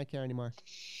 I don't care anymore.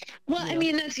 Well, I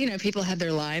mean, that's, people have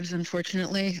their lives,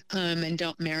 unfortunately, and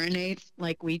don't marinate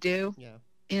like we do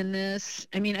in this.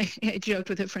 I mean, I joked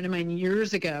with a friend of mine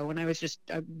years ago when I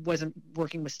wasn't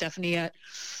working with Stephanie yet.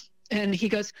 And he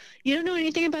goes, you don't know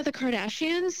anything about the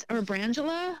Kardashians or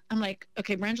Brangela? I'm like,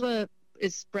 okay, Brangela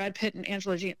is Brad Pitt and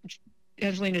Angelina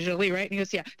Jolie, right? And he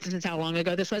goes, yeah, this is how long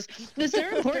ago this was.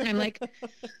 They're important. I'm like,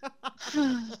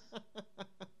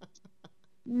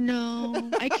 no,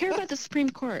 I care about the Supreme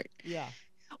Court. Yeah.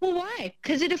 Well, why?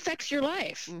 Because it affects your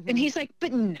life. And he's like,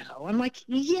 but no. I'm like,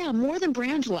 yeah, more than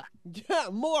Brangela. Yeah,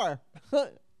 more.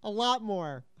 A lot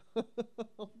more.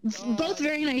 Both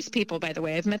very nice people, by the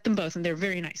way. I've met them both, and they're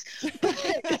very nice.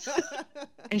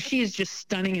 And she is just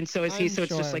stunning, and so is he. So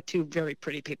it's just like two very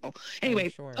pretty people.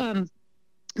 Anyway,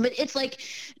 but it's like,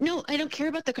 no, I don't care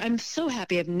about I'm so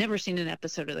happy I've never seen an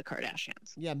episode of the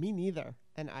Kardashians. Yeah, me neither.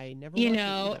 And I never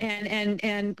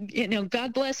and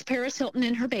God bless Paris Hilton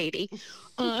and her baby.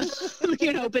 But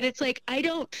it's like,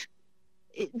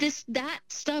 that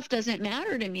stuff doesn't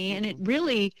matter to me, and it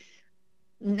really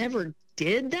never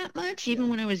did that much, even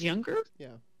when I was younger.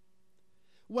 Yeah.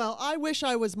 Well, I wish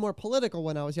I was more political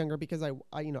when I was younger, because I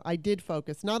did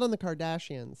focus not on the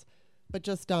Kardashians, but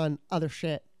just on other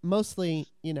shit. Mostly,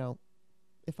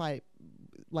 if I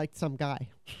liked some guy.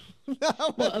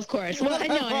 Well, of course. Well, I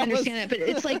know, I understand that, but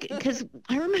it's like, because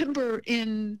I remember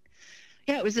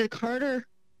it was a Carter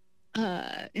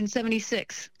in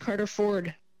 76, Carter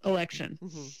Ford election.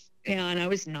 And I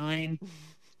was 9.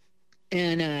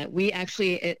 And we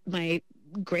actually, at my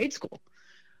grade school,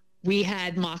 we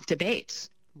had mock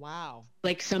debates. Wow.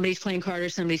 Like somebody's playing Carter,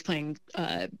 somebody's playing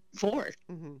Ford.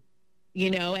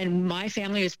 And my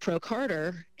family is pro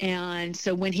Carter. And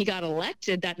so when he got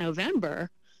elected that November,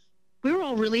 we were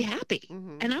all really happy.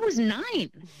 And I was 9.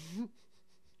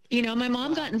 My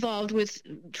mom got involved with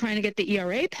trying to get the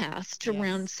ERA passed to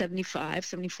around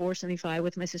 74, 75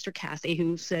 with my sister Kathy,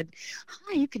 who said,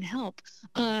 hi, you can help.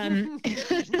 So,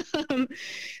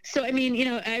 I mean,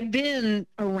 I've been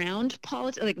around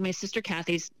politics. Like my sister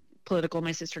Kathy's political.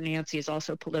 My sister Nancy is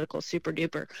also political, super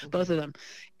duper, both of them.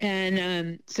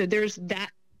 And so there's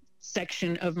that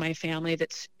section of my family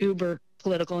that's uber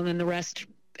political, and then the rest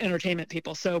entertainment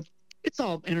people. So it's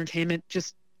all entertainment,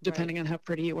 just depending on how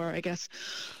pretty you are, I guess.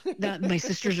 My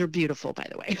sisters are beautiful, by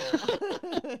the way.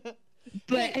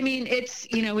 But I mean, it's,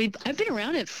 I've been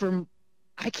around it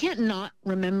I can't not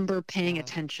remember paying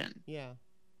attention. Yeah.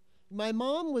 My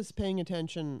mom was paying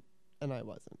attention and I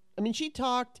wasn't. I mean, she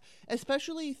talked,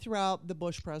 especially throughout the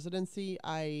Bush presidency.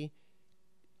 I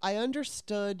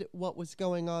understood what was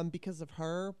going on because of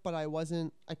her, but I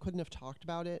couldn't have talked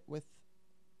about it with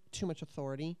too much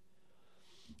authority.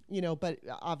 But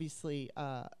obviously,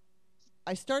 I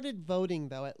started voting,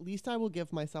 though. At least I will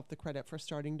give myself the credit for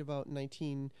starting to vote in it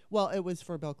was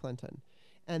for Bill Clinton.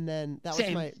 And then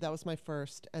that was my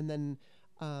first. And then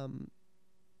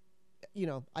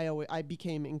I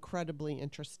became incredibly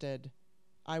interested.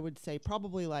 I would say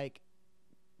probably like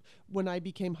when I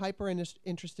became hyper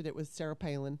interested, it was Sarah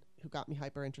Palin who got me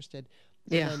hyper interested.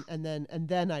 Yeah. And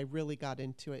then I really got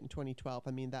into it in 2012.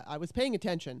 I mean, that I was paying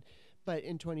attention, but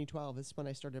in 2012 is when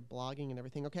I started blogging and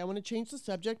everything. Okay, I want to change the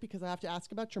subject because I have to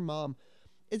ask about your mom.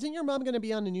 Isn't your mom going to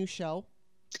be on a new show?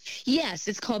 Yes,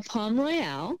 it's called Palm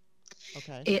Royale.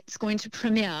 Okay. It's going to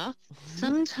premiere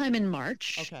sometime in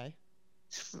March. Okay.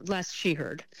 Last she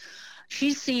heard.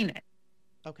 She's seen it.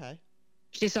 Okay.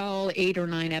 She saw all 8 or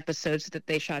 9 episodes that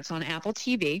they shot. It's on Apple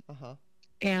TV. Uh-huh.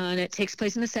 And it takes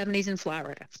place in the 70s in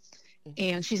Florida.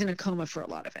 And she's in a coma for a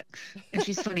lot of it. And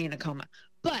she's funny in a coma.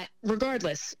 But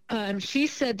regardless, she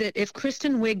said that if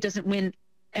Kristen Wiig doesn't win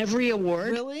every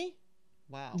award, really?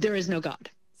 Wow. There is no God.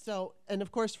 So, and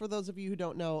of course, for those of you who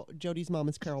don't know, Jody's mom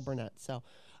is Carol Burnett. So,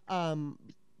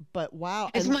 but wow.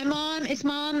 It's my mom. It's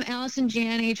mom, Allison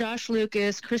Janney, Josh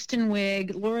Lucas, Kristen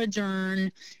Wiig, Laura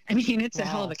Dern. I mean, it's a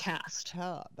hell of a cast.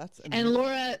 That's amazing.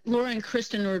 And Laura and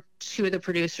Kristen were 2 of the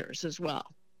producers as well.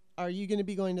 Are you going to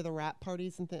be going to the rap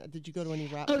parties and things? Did you go to any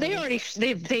rap? Oh, parties?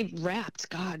 they rapped.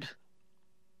 God.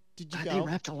 Did you God, go? They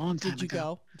rapped a long time ago.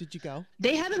 ago. Did you go?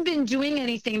 They haven't been doing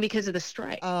anything because of the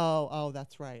strike. Oh,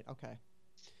 that's right. Okay.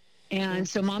 And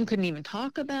so mom couldn't even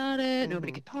talk about it.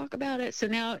 Nobody could talk about it. So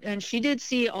now, and she did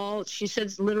see she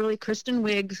says literally Kristen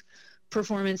Wiig's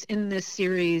performance in this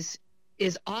series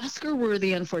is Oscar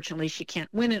worthy. Unfortunately, she can't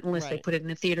win it unless they put it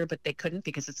in a theater, but they couldn't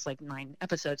because it's like 9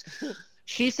 episodes.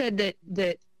 She said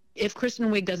that if Kristen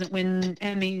Wiig doesn't win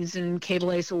Emmys and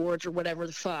Cable Ace Awards or whatever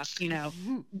the fuck,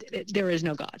 there is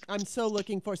no God. I'm so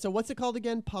looking for. So what's it called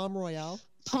again? Palm Royale?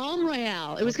 Palm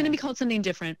Royale. It was going to be called something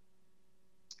different.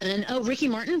 And Ricky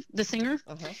Martin, the singer,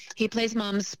 he plays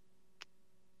mom's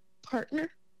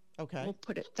partner. Okay. We'll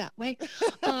put it that way.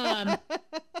 That's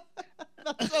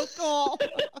so cool.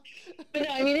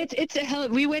 But I mean, it's a hell.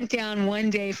 We went down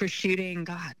one day for shooting.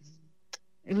 God,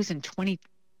 it was in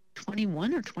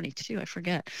 2021 or 22. I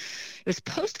forget. It was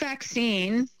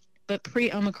post-vaccine, but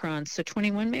pre-Omicron, so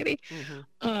 21 maybe.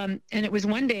 And it was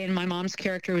one day, and my mom's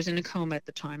character was in a coma at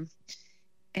the time.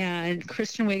 And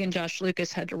Kristen Wiig and Josh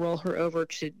Lucas had to roll her over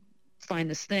to find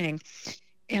this thing.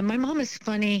 And my mom is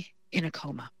funny in a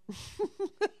coma.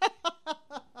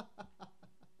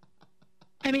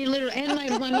 I mean, literally.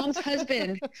 And my mom's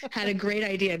husband had a great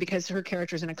idea because her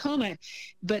character's in a coma.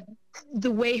 But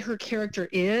the way her character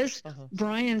is,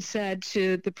 Brian said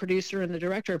to the producer and the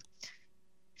director,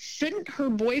 shouldn't her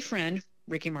boyfriend,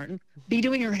 Ricky Martin, be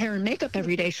doing her hair and makeup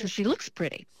every day so she looks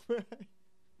pretty?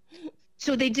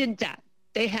 So they did that.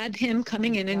 They had him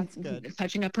coming in and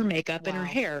touching up her makeup and her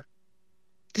hair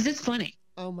because it's funny.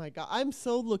 Oh my God. I'm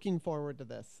so looking forward to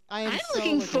this. I'm so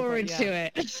looking forward to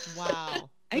it. Wow.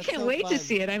 I can't wait to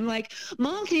see it. I'm like,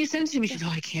 Mom, can you send it to me? She's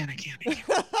like, I can't.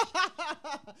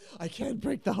 I can't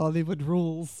break the Hollywood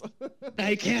rules.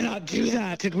 I cannot do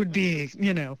that. It would be,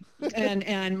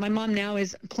 And my mom now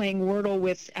is playing Wordle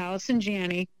with Allison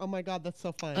Janney. Oh my God, that's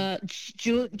so fun.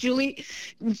 Julie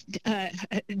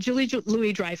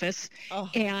Louis Dreyfus,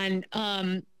 and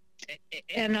oh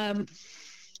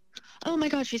my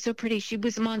God, she's so pretty. She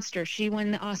was a monster. She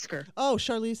won the Oscar. Oh,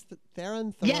 Charlize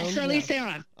Theron? Yeah, Charlize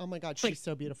Theron. Oh my God, she's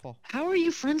so beautiful. How are you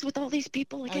friends with all these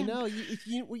people again? I know.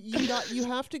 You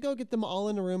have to go get them all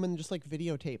in a room and just like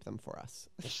videotape them for us.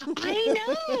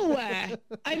 I know.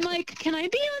 I'm like, can I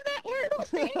be on that Wordle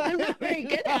thing? I'm not very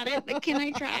good at it, but can I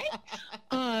try?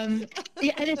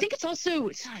 Yeah, and I think it's also,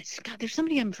 God, there's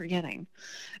somebody I'm forgetting.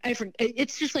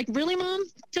 It's just like, really, Mom?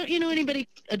 Don't you know anybody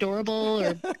adorable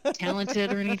or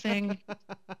talented or anything?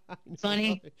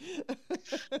 Funny?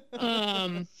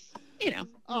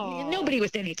 Nobody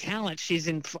with any talent. She's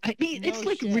in. I mean, it's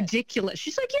like ridiculous.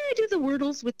 She's like, yeah, I do the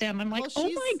Wordles with them. I'm like, oh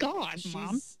my God,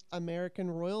 Mom. She's American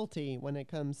royalty when it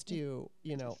comes to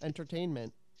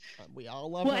entertainment. We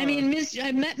all love her. Well, I mean,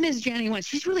 I met Ms. Janney once.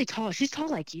 She's really tall. She's tall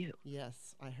like you.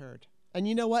 Yes, I heard. And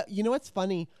you know what? You know what's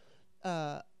funny?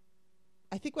 I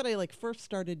think when I first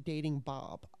started dating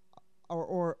Bob,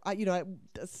 early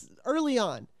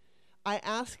on, I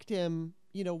asked him,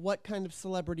 what kind of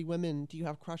celebrity women do you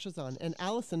have crushes on? And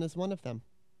Allison is one of them.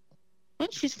 Well,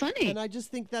 she's funny. And I just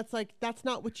think that's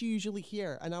not what you usually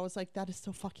hear. And I was like, that is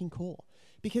so fucking cool.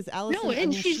 Because Allison... No,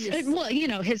 and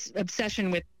his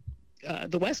obsession with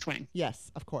The West Wing.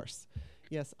 Yes, of course.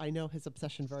 Yes, I know his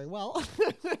obsession very well.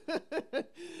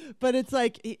 But it's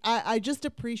like, I just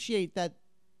appreciate that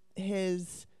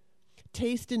his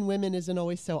taste in women isn't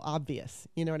always so obvious.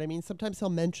 You know what I mean? Sometimes he'll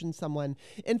mention someone.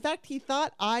 In fact, he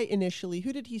thought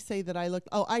who did he say that I looked?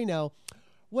 Oh, I know.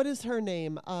 What is her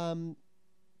name?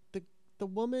 The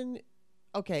woman,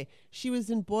 Okay, she was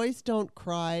in Boys Don't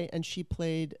Cry, and she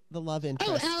played the love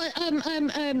interest.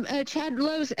 Chad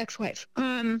Lowe's ex-wife.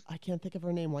 I can't think of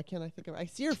her name. Why can't I think of her? I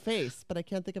see her face, but I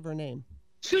can't think of her name.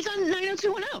 She was on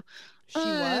 90210. She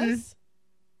was?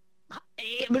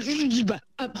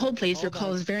 Hold please. Your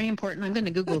call is very important. I'm going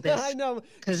to Google this. I know.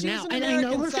 Because now, and I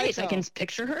know her face. I can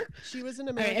picture her. She was an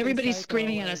American everybody's Psycho,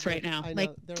 screaming at us right now.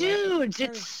 Like, dudes,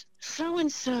 it's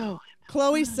so-and-so.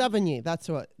 Chloe Sevigny. That's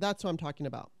what I'm talking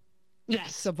about.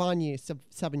 Yes.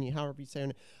 Sevigny, however you say her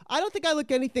name. I don't think I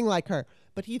look anything like her,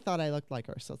 but he thought I looked like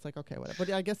her. So it's like, okay, whatever.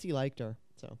 But I guess he liked her.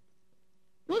 So.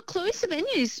 Well, Chloe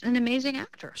Sevigny is an amazing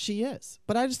actor. She is.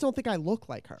 But I just don't think I look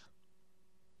like her.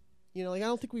 You know, like I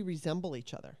don't think we resemble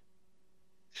each other.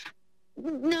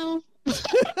 No.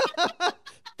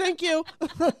 Thank you.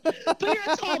 But you're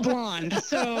a tall blonde,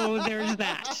 so there's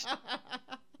that.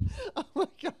 Oh my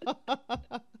God.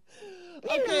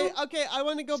 Okay. I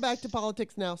want to go back to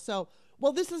politics now. So,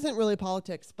 well, this isn't really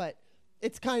politics, but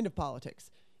it's kind of politics.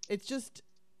 It's just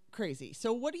crazy.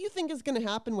 So, what do you think is going to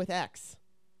happen with X,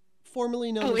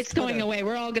 formerly known as it's Twitter? going away.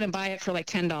 We're all going to buy it for like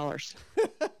 $10.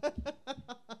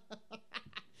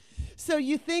 So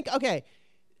you think, okay,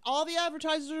 all the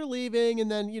advertisers are leaving, and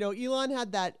then, you know, Elon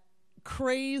had that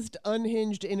crazed,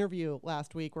 unhinged interview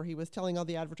last week where he was telling all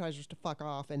the advertisers to fuck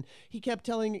off, and he kept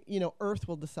telling, you know, Earth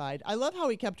will decide. I love how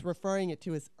he kept referring it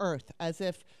to as Earth, as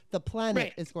if the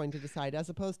planet is going to decide, as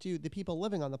opposed to the people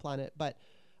living on the planet. But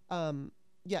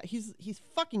yeah, he's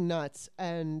fucking nuts,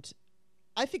 and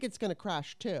I think it's going to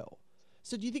crash too.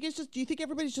 So do you think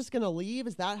everybody's just going to leave?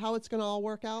 Is that how it's going to all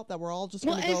work out? That we're all just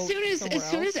going to go as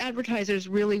soon as advertisers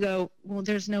really go, well,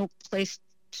 there's no place.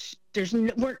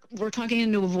 We're talking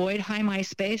into a void. Hi,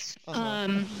 MySpace.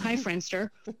 Hi,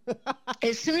 Friendster.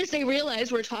 As soon as they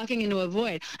realize we're talking into a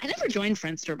void, I never joined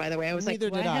Friendster, by the way. I was Neither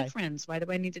like, well, I have friends. Why do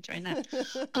I need to join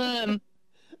that?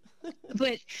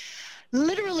 But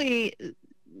literally,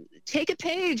 take a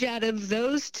page out of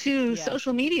those two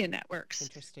social media networks.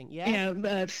 Interesting.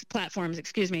 Yeah. Platforms,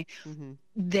 excuse me. Mm-hmm.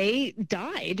 They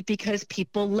died because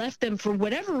people left them. For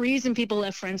whatever reason, people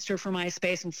left Friendster for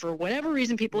MySpace, and for whatever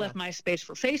reason, people left MySpace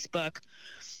for Facebook.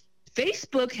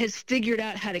 Facebook has figured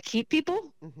out how to keep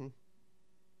people. Mm-hmm.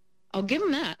 I'll give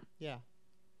them that. Yeah.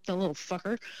 The little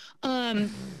fucker.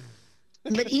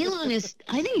 But Elon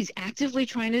I think he's actively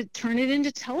trying to turn it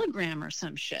into Telegram or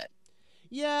some shit.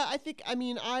 Yeah, I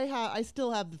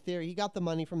still have the theory. He got the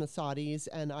money from the Saudis,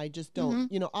 and I just don't,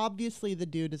 you know, obviously the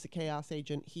dude is a chaos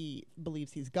agent. He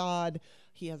believes he's God.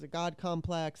 He has a God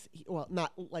complex. Well,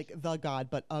 not like the God,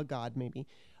 but a God maybe.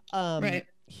 Right.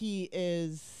 He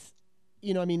is,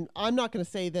 you know, I mean, I'm not going to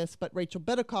say this, but Rachel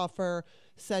Bidikofer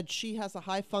said she has a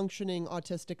high-functioning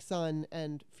autistic son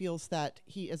and feels that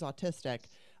he is autistic.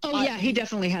 Oh, yeah, he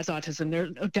definitely has autism.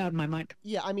 There's no doubt in my mind.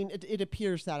 Yeah, I mean, it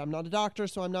appears that. I'm not a doctor,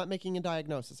 so I'm not making a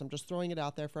diagnosis. I'm just throwing it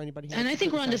out there for anybody who... And I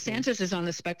think Ron DeSantis is on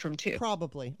the spectrum, too.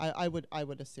 Probably. I would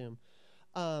assume.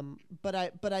 But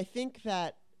I think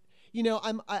that, you know,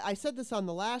 I said this on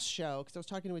the last show, because I was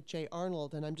talking with Jay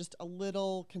Arnold, and I'm just a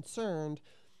little concerned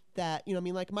that, you know, I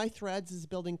mean, like my Threads is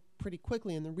building pretty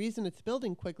quickly, and the reason it's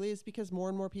building quickly is because more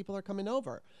and more people are coming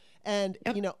over. And,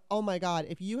 you know, oh my God,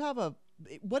 if you have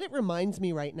what it reminds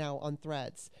me right now on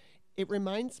Threads, it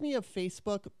reminds me of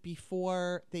Facebook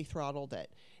before they throttled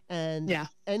it. And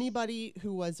anybody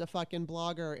who was a fucking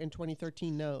blogger in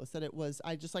 2013 knows that it was,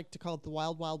 I just like to call it the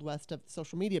wild, wild west of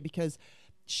social media, because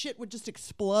shit would just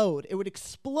explode. It would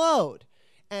explode.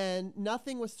 And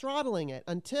nothing was throttling it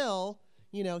until,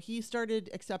 you know, he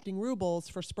started accepting rubles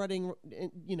for spreading,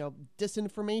 you know,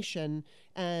 disinformation,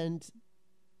 and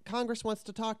Congress wants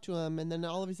to talk to him, and then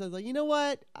all of a sudden, like, you know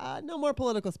what? No more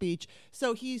political speech.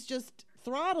 So he's just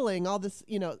throttling all this,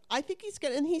 you know. I think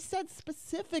and he said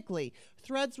specifically,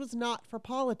 Threads was not for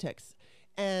politics.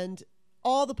 And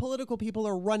all the political people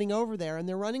are running over there, and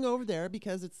they're running over there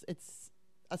because it's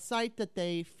a site that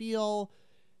they feel,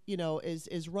 you know,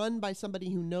 is run by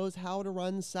somebody who knows how to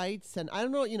run sites. And I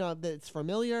don't know, you know, that it's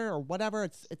familiar or whatever.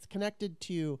 It's connected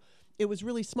to... It was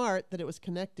really smart that it was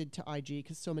connected to IG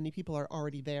because so many people are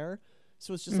already there.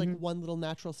 So it's just like one little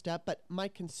natural step. But my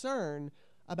concern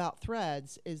about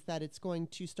Threads is that it's going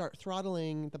to start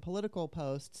throttling the political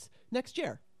posts next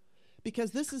year, because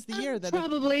this is the year that...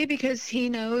 Probably because he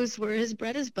knows where his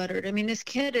bread is buttered. I mean, this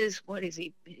kid is, what is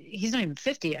he? He's not even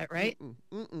 50 yet, right?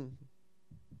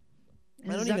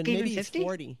 I don't even, maybe he's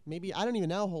 40. Maybe, I don't even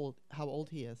know how old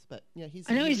he is, but yeah,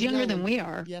 I know he's younger than we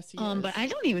are. Yes, he is. But I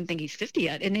don't even think he's 50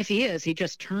 yet. And if he is, he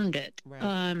just turned it.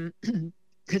 Right.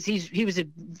 Because he was a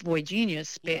boy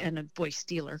genius and a boy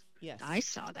stealer. Yes. I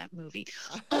saw that movie.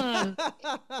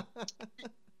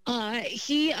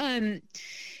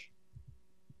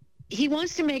 he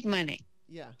wants to make money.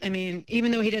 Yeah. I mean,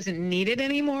 even though he doesn't need it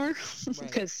anymore,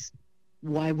 because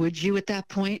why would you at that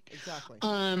point? Exactly.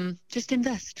 Just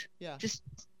invest. Yeah. Just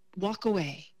walk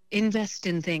away. Invest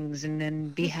in things and then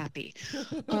be happy.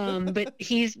 But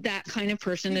he's that kind of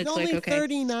person that's only like, okay,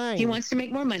 39. He wants to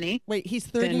make more money. Wait, he's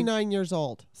 39 years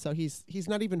old, so he's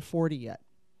not even 40 yet.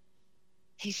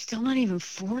 He's still not even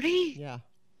 40? Yeah.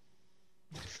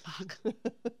 Fuck.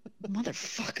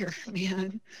 Motherfucker,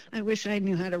 man. I wish I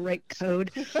knew how to write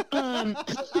code. Oh,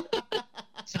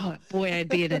 boy, I'd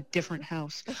be in a different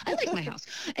house. I like my house.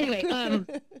 Anyway,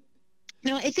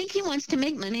 no, I think he wants to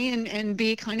make money and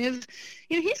be kind of,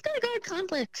 he's got a God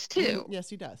complex too. Yes,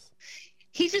 he does.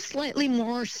 He's just slightly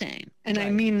more sane. And I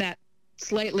mean that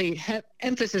slightly,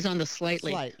 emphasis on the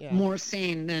slightly more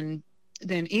sane than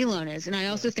Elon is. And I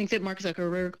also think that Mark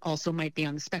Zuckerberg also might be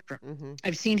on the spectrum. Mm-hmm.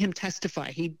 I've seen him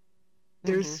testify. He's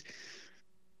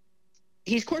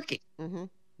quirky. Mm-hmm.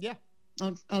 Yeah.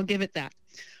 I'll give it that.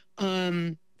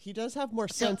 He does have more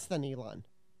sense than Elon.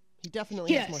 He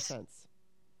definitely has more sense.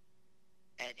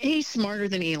 He's smarter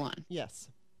than Elon. Yes.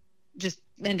 Just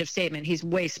end of statement. He's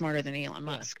way smarter than Elon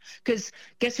Musk. Because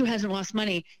guess who hasn't lost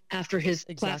money after his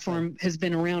platform has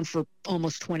been around for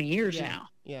almost 20 years now?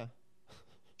 Yeah.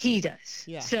 He does.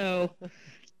 Yeah. So,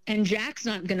 and Jack's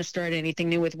not going to start anything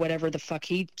new with whatever the fuck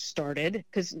he started,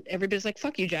 because everybody's like,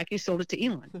 fuck you, Jack, you sold it to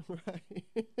Elon.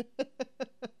 Right.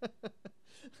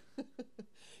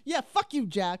 Yeah, fuck you,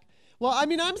 Jack. Well, I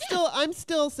mean, I'm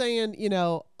still saying,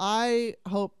 I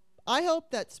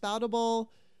hope that Spoutable,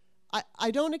 I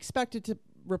don't expect it to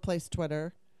replace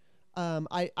Twitter.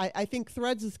 I think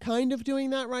Threads is kind of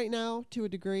doing that right now to a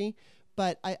degree.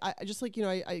 But I just like,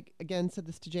 I again said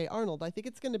this to Jay Arnold, I think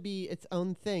it's going to be its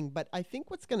own thing. But I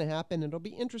think what's going to happen, it'll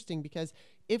be interesting, because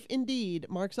if indeed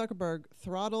Mark Zuckerberg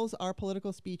throttles our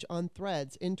political speech on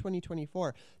Threads in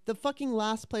 2024, the fucking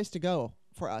last place to go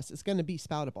for us is going to be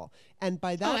Spoutable. And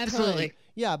by that time,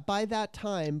 by that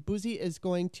time, Boozy is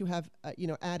going to have,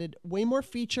 added way more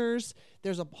features.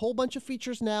 There's a whole bunch of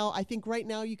features now. I think right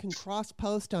now you can cross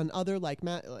post on other, I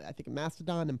think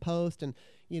Mastodon and Post, and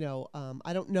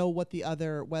I don't know what the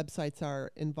other websites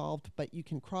are involved, but you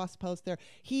can cross post there.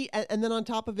 And then on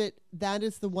top of it, that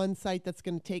is the one site that's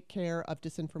going to take care of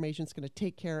disinformation. It's going to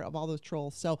take care of all those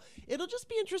trolls. So it'll just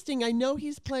be interesting. I know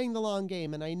he's playing the long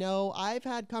game, and I know I've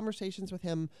had conversations with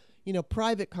him,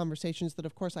 private conversations that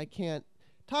of course I can't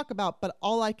talk about, but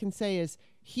all I can say is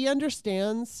he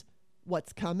understands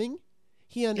what's coming.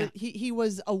 He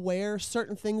was aware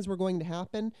certain things were going to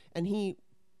happen, and he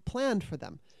planned for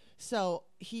them. So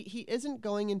he isn't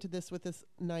going into this with this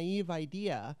naive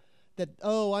idea that,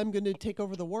 I'm going to take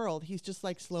over the world. He's just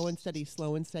like slow and steady.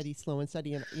 And,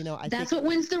 that's what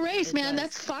wins the race, man.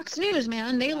 That's Fox News,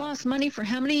 man. They lost money for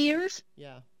how many years?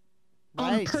 Yeah.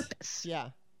 On purpose. Yeah.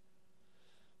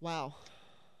 Wow.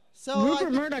 So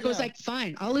Rupert Murdoch was like,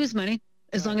 fine, I'll lose money.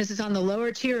 As long as it's on the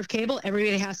lower tier of cable,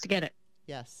 everybody has to get it.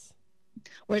 Yes.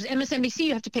 Whereas MSNBC,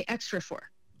 you have to pay extra for.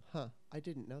 Huh. I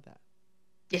didn't know that.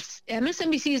 Yes,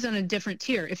 MSNBC is on a different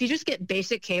tier. If you just get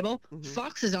basic cable,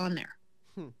 Fox is on there.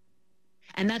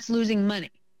 And that's losing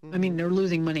money. I mean, they're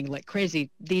losing money like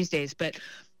crazy these days. But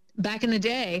back in the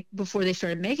day, before they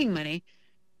started making money,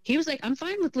 he was like, I'm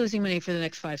fine with losing money for the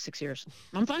next 5-6 years.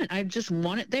 I'm fine. I just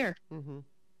want it there. Mm-hmm.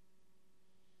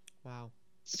 Wow.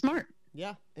 Smart.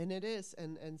 Yeah, and it is.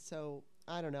 And so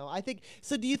I don't know. I think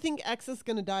so. Do you think X is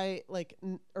going to die like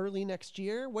early next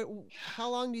year? How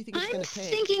long do you think it's going to take?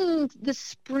 I'm thinking the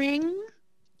spring.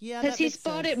 Yeah, because he's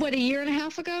bought it a year and a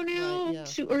half ago now,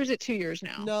 right, yeah. Or is it 2 years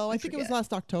now? No, I think it was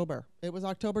last October. It was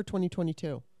October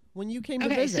 2022 when you came to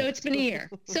visit. Okay, so it's been a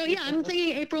year. So yeah, I'm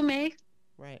thinking April, May.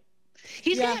 Right.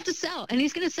 He's gonna have to sell, and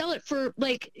he's gonna sell it for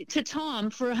to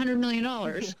Tom for $100 million,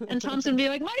 and Tom's gonna be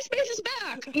like, MySpace is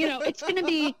back. It's gonna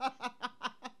be.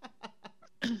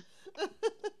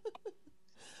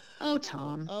 Oh,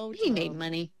 Tom. He made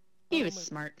money. He was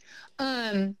smart.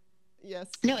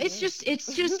 Yes. No, it's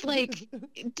just like,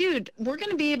 dude, we're going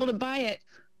to be able to buy it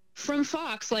from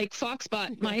Fox. Like Fox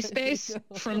bought MySpace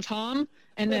from Tom,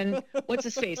 and then what's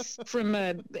his face from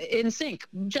NSYNC?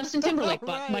 Justin Timberlake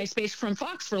bought MySpace from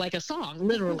Fox for like a song,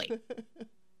 literally.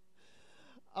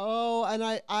 Oh, and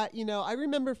I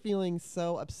remember feeling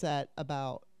so upset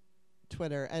about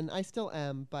Twitter, and I still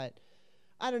am, but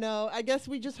I don't know. I guess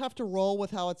we just have to roll with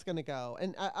how it's going to go.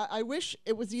 And I wish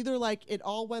it was either like it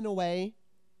all went away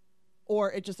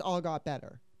or it just all got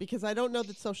better, because I don't know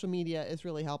that social media is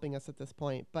really helping us at this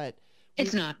point, but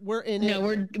it's not. We're in it. No,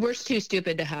 we're too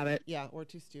stupid to have it. Yeah, we're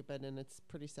too stupid, and it's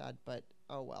pretty sad, but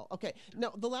Oh, well. Okay.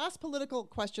 Now, the last political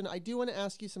question, I do want to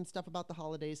ask you some stuff about the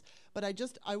holidays, but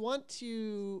I want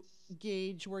to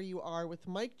gauge where you are with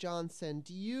Mike Johnson.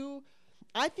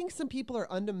 I think some people are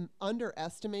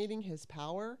underestimating his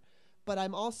power, but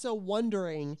I'm also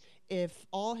wondering if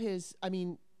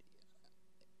the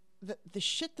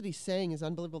shit that he's saying is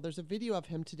unbelievable. There's a video of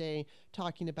him today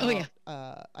talking about,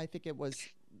 I think it was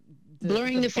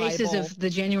blurring the faces of the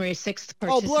January 6th participants.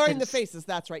 Oh, blurring the faces.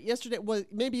 That's right.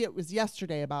 Maybe it was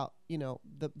yesterday about,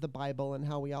 the Bible and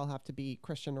how we all have to be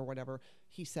Christian or whatever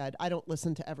he said. I don't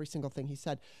listen to every single thing he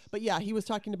said. But yeah, he was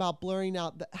talking about blurring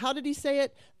out. How did he say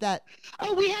it?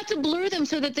 We have to blur them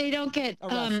so that they don't get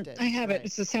arrested. I have it.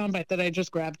 It's a soundbite that I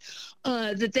just grabbed.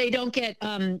 That they don't get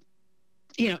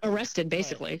arrested,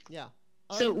 basically. Right. Yeah.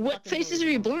 So what faces are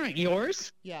you blurring?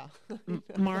 Yours? Yeah.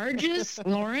 Marge's?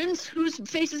 Lauren's? Whose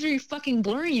faces are you fucking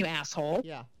blurring, you asshole?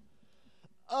 Yeah.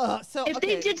 If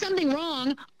they did something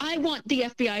wrong, I want the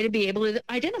FBI to be able to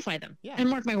identify them. Yeah. And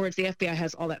mark my words, the FBI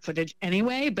has all that footage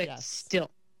anyway, but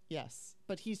still. Yes.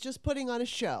 But he's just putting on a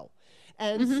show.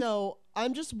 And so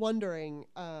I'm just wondering,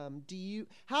 how do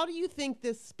you think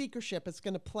this speakership is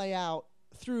going to play out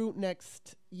through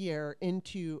next year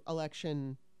into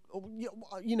election,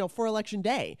 for election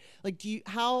day? Like,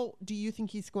 how do you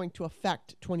think he's going to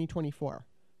affect 2024?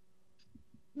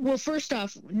 Well, first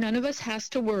off, none of us has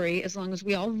to worry as long as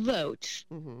we all vote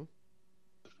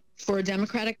for a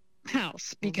Democratic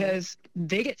House, because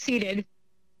they get seated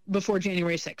before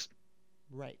January 6th.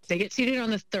 Right. They get seated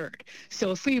on the 3rd.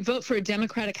 So if we vote for a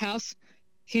Democratic House,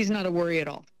 he's not a worry at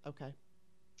all. Okay.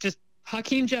 Just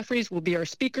Hakeem Jeffries will be our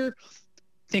speaker.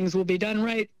 Things will be done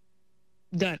right.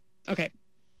 Done. Okay.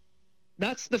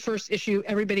 That's the first issue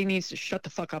everybody needs to shut the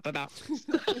fuck up about.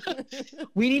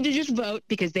 We need to just vote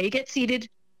because they get seated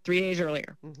 3 days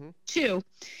earlier. 2,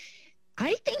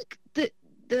 I think that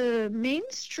the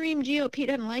mainstream GOP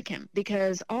doesn't like him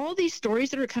because all these stories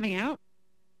that are coming out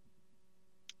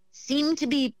seem to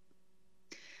be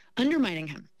undermining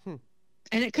him.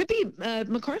 And it could be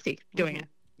McCarthy doing it.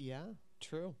 Yeah,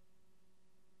 true.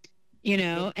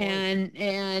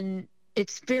 And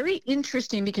it's very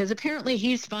interesting because apparently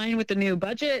he's fine with the new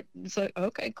budget. It's like,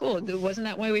 okay, cool. Wasn't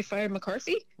that why we fired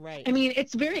McCarthy? Right. I mean,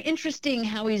 it's very interesting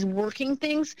how he's working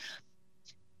things.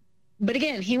 But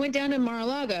again, he went down to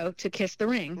Mar-a-Lago to kiss the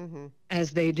ring,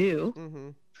 as they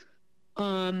do.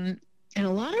 And a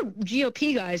lot of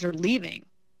GOP guys are leaving.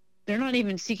 They're not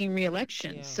even seeking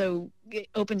re-election. Yeah. So it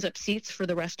opens up seats for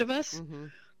the rest of us.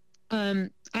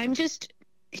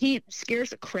 He scares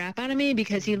the crap out of me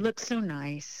because he looks so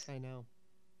nice. I know.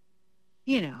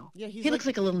 Yeah, he looks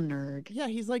like a little nerd. Yeah,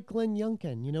 he's like Glenn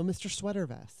Youngkin, Mr. Sweater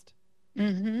Vest.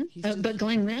 But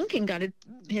Glenn Youngkin got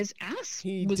his ass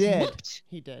whooped.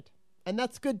 He did. And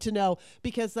that's good to know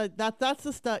because that's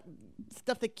the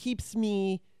stuff that keeps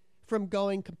me from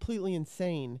going completely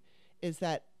insane is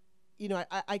that,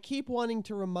 I keep wanting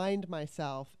to remind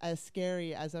myself, as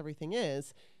scary as everything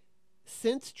is,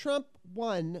 since Trump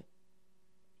won,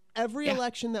 every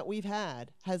election that we've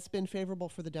had has been favorable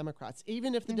for the Democrats.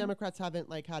 Even if the Democrats haven't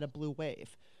had a blue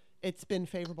wave, it's been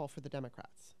favorable for the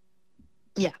Democrats.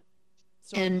 Yeah.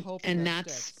 So and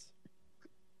that's sticks.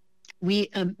 We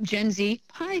Gen Z.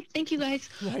 Hi, thank you guys.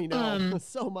 I know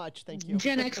so much. Thank you.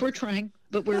 Gen X, we're trying,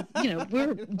 but we're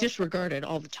we're disregarded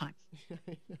all the time.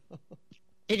 I know.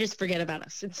 They just forget about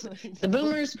us. It's the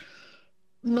boomers,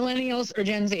 millennials, or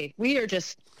Gen Z. We are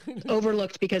just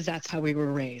overlooked because that's how we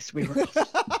were raised. We were.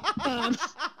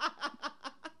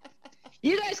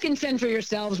 You guys can fend for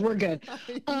yourselves. We're good.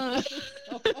 But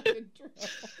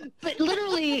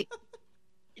literally,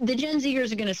 the Gen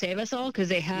Zers are going to save us all because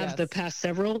they have the past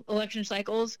several election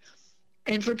cycles.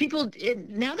 And for people,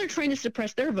 now they're trying to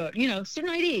suppress their vote.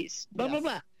 Student IDs, blah, blah,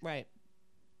 blah. Right.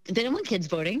 They don't want kids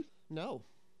voting. No.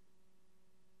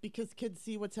 Because kids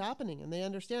see what's happening and they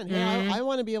understand. Hey, I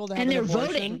want to be able to have an abortion. And they're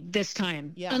voting this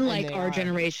time, unlike our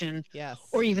generation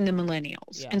or even the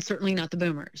millennials, and certainly not the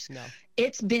boomers. No.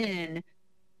 It's been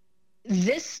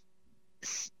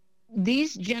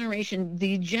these generation,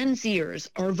 the Gen Zers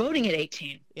are voting at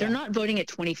 18. They're not voting at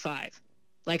 25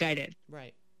 like I did.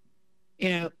 Right.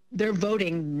 They're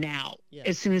voting now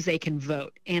as soon as they can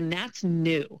vote. And that's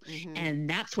new. And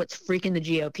that's what's freaking the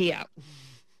GOP out.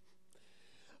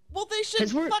 Well, they should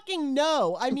fucking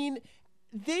know. I mean,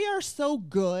 they are so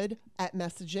good at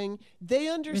messaging. They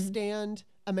understand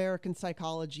American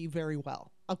psychology very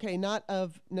well. Okay, not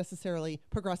of necessarily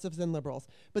progressives and liberals,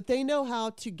 but they know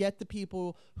how to get the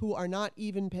people who are not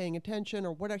even paying attention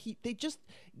or whatever.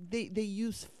 They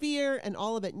use fear and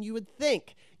all of it. And you would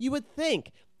think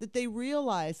that they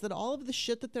realize that all of the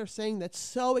shit that they're saying that's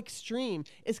so extreme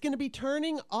is going to be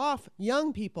turning off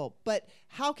young people. But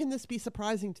how can this be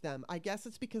surprising to them? I guess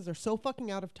it's because they're so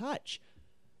fucking out of touch.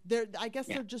 They're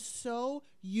just so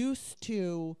used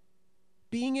to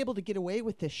being able to get away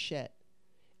with this shit.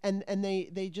 And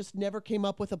they just never came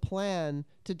up with a plan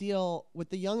to deal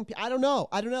with the young people. I don't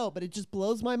know, but it just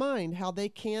blows my mind how they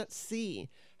can't see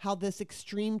how this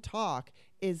extreme talk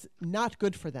is not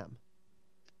good for them.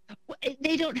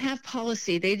 They don't have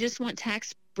policy. They just want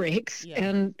tax breaks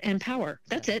and power.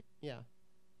 That's it. Yeah.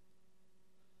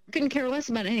 Couldn't care less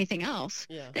about anything else.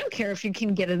 Yeah. They don't care if you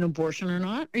can get an abortion or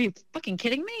not. Are you fucking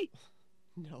kidding me?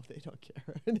 No, they don't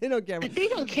care. They don't care. They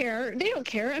don't care. They don't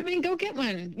care. I mean, go get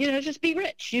one. Just be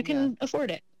rich. You can afford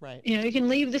it. Right. You can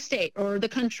leave the state or the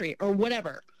country or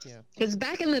whatever. Yeah. Because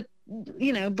back in the,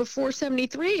 before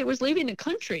 73, it was leaving the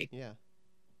country. Yeah.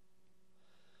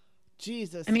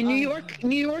 Jesus. I mean, New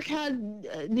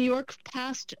York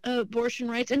passed abortion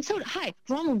rights, and so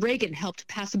Ronald Reagan helped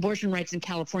pass abortion rights in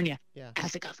California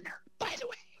as a governor, by the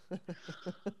way.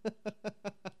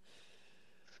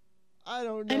 I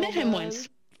don't know. I met him once.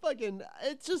 Fucking,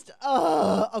 it's just,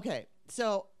 okay.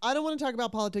 So I don't want to talk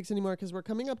about politics anymore because we're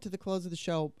coming up to the close of the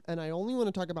show, and I only want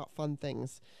to talk about fun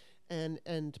things, and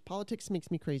politics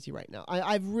makes me crazy right now.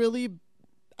 I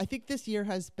think this year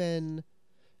has been.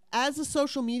 As a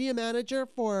social media manager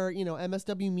for,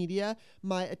 MSW Media,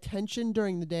 my attention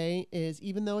during the day is,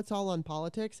 even though it's all on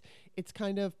politics, it's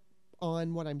kind of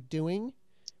on what I'm doing,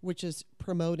 which is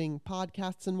promoting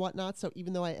podcasts and whatnot. So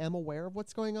even though I am aware of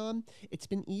what's going on, it's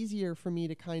been easier for me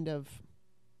to kind of,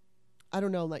 I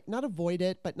don't know, like not avoid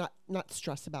it, but not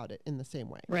stress about it in the same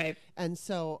way. Right. And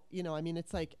so,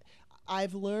 it's like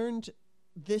I've learned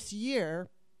this year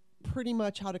pretty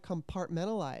much how to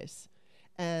compartmentalize.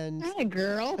 And hi,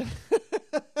 girl.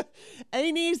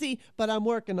 Ain't easy, but I'm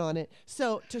working on it.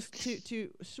 So to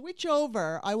switch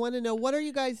over, I want to know, what are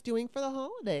you guys doing for the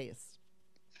holidays?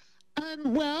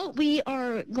 Well, we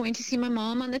are going to see my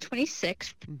mom on the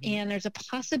 26th, and there's a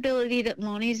possibility that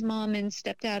Lonnie's mom and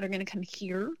stepdad are going to come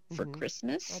here for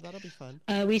Christmas. Oh, that'll be fun.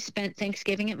 We spent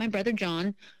Thanksgiving at my brother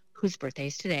John, whose birthday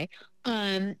is today,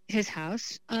 his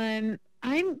house. I'm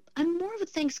more of a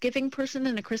Thanksgiving person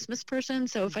than a Christmas person,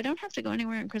 so if I don't have to go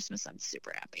anywhere on Christmas, I'm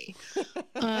super happy.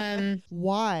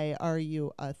 Why are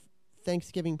you a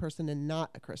Thanksgiving person and not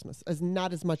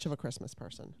as much of a Christmas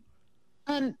person?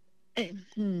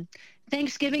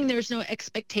 Thanksgiving, there's no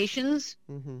expectations.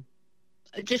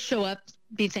 Just show up,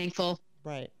 be thankful.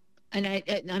 Right. And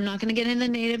I'm not going to get into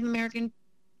Native American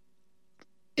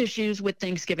issues with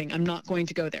Thanksgiving. I'm not going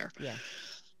to go there. Yeah.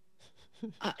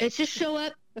 It's just show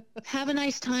up, have a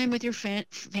nice time with your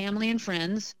family and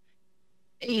friends,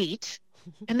 eat,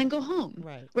 and then go home.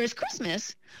 Right. Whereas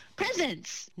Christmas,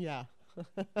 presents. Yeah.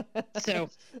 So,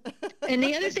 and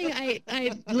the other thing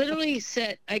I literally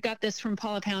said, I got this from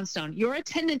Paula Poundstone. Your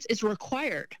attendance is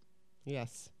required.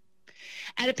 Yes.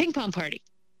 At a ping pong party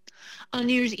on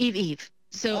New Year's Eve.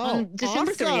 So on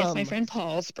December 30th, my friend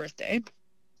Paul's birthday,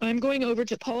 I'm going over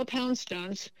to Paula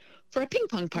Poundstone's for a ping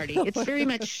pong party. It's very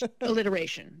much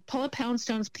alliteration. Paula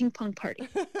Poundstone's ping pong party.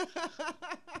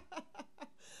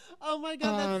 Oh my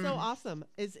God, that's so awesome.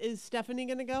 Is Stephanie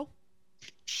going to go?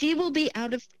 She will be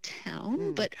out of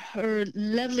town, but her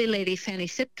lovely lady, Fanny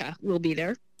Sitka, will be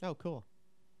there. Oh, cool.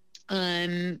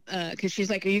 Because she's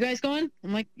like, are you guys going?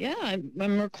 I'm like, yeah,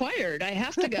 I'm required. I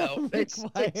have to go. It's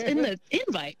in the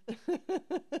invite.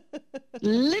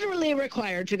 Literally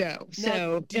required to go.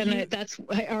 So, that's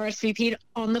I RSVP'd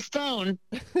on the phone.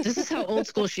 This is how old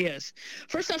school she is.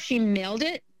 First off, she mailed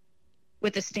it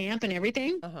with a stamp and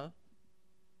everything.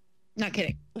 Not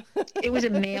kidding. It was a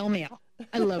mail.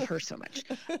 I love her so much.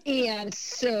 And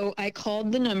so I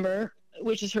called the number,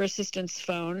 which is her assistant's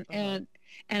phone,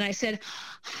 and I said,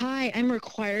 hi, I'm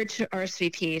required to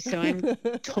RSVP, so I'm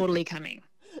totally coming.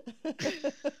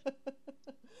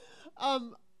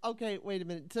 Okay, wait a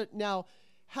minute. So now,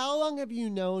 how long have you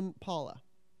known Paula?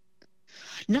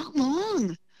 Not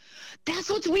long. That's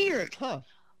what's weird. Huh.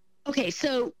 Okay,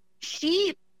 so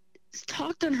she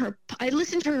talked on her, I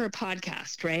listened to her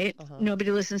podcast, right? Nobody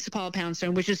listens to Paula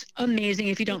Poundstone, which is amazing.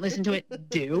 If you don't listen to it,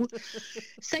 do.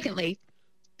 Secondly,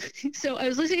 so I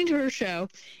was listening to her show,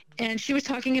 and she was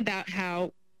talking about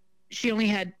how she only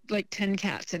had like 10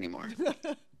 cats anymore.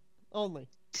 Only.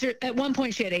 So at one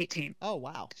point, she had 18. Oh,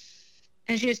 wow.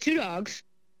 And she has 2 dogs.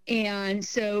 And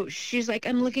so she's like,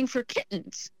 I'm looking for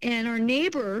kittens. And our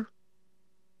neighbor,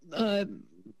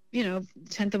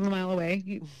 10th of a mile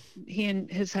away, he and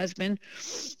his husband,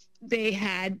 they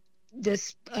had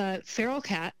this feral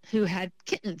cat who had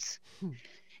kittens.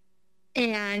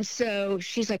 And so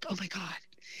she's like, oh my God,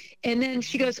 And then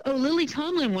she goes, "Oh, Lily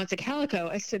Tomlin wants a calico."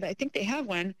 I said, "I think they have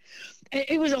one."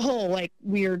 It was a whole like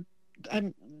weird.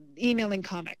 I'm emailing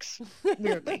comics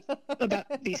weirdly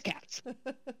about these cats.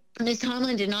 Miss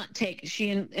Tomlin did not take. She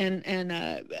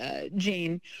and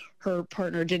Jean, her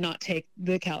partner, did not take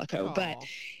the calico, but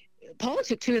Paula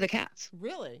took 2 of the cats.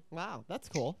 Really? Wow, that's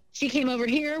cool. She came over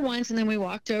here once, and then we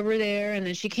walked over there, and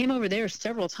then she came over there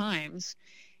several times.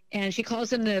 And she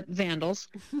calls them the Vandals.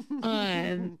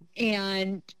 And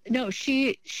no,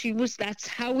 she was, that's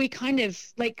how we kind of,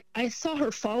 like, I saw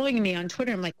her following me on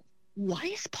Twitter. I'm like, why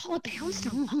is Paula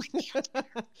Poundstone following me?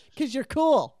 Because you're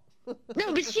cool.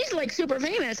 No, but she's like super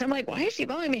famous. I'm like, why is she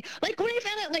following me? Like when I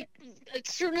found out like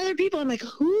certain other people, I'm like,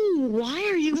 who? Why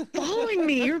are you following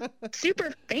me? You're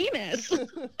super famous.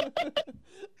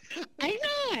 I'm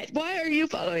not. Why are you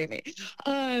following me?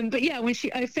 But yeah,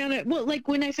 I found out. Well, like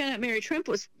when I found out Mary Trump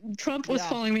was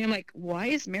following me, I'm like, why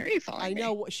is Mary following me? I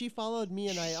know she followed me,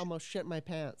 and I almost shit my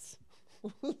pants.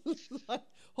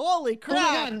 Holy crap!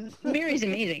 Oh my God, Mary's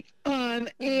amazing.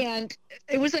 And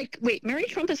it was like, wait, Mary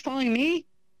Trump is following me,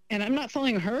 and I'm not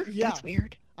following her? Yeah. That's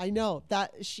weird. I know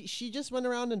that she just went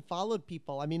around and followed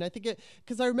people. I mean, I think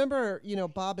because I remember,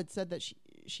 Bob had said that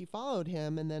she followed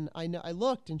him, and then I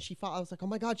looked and I was like, oh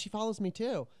my God, she follows me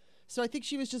too. So I think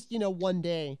she was just, one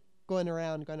day going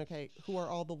around going, okay, who are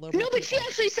all the liberal No, but people? she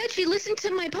actually said she listened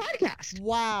to my podcast.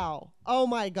 Wow. Oh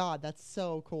my God, that's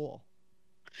so cool.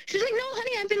 She's like, no,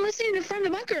 honey, I've been listening to From the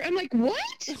Bunker. I'm like,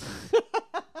 what?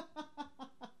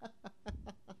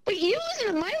 Wait, you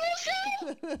listen to my little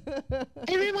show?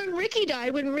 And then when Ricky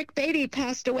died, when Rick Beatty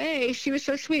passed away, she was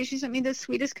so sweet. She sent me the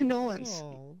sweetest condolence.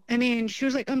 Aww. I mean, she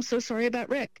was like, I'm so sorry about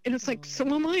Rick. And it's like, so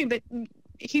am I, but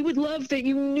he would love that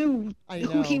you knew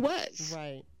who he was.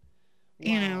 Right.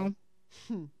 Wow.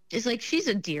 It's like, she's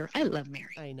a dear. I love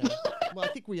Mary. I know. Well, I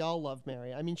think we all love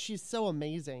Mary. I mean, she's so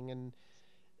amazing, and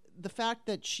the fact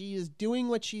that she is doing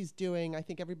what she's doing, I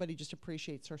think everybody just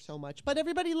appreciates her so much. But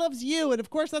everybody loves you, and of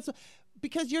course that's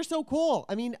because you're so cool.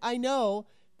 I mean, I know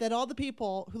that all the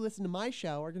people who listen to my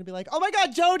show are going to be like, "Oh my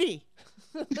God, Jody!"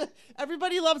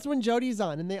 Everybody loves when Jody's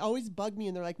on, and they always bug me,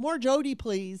 and they're like, "More Jody,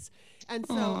 please." And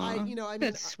so Aww,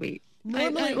 that's sweet.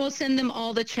 Normally, I will send them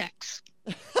all the checks.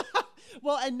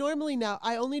 Well, and normally now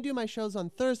I only do my shows on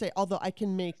Thursday, although I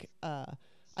can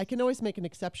always make an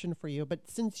exception for you. But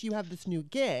since you have this new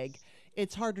gig,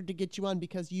 it's harder to get you on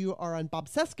because you are on Bob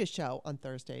Seska's show on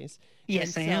Thursdays.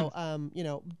 Yes, I am.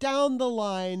 Down the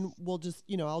line, we'll just,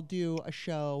 I'll do a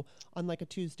show on like a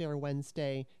Tuesday or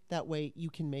Wednesday. That way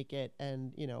you can make it.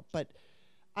 And, but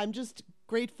I'm just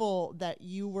grateful that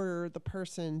you were the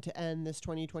person to end this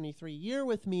 2023 year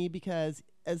with me, because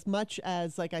as much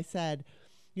as, like I said,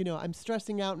 I'm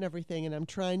stressing out and everything, and I'm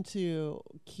trying to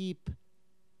keep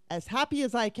as happy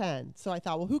as I can. So I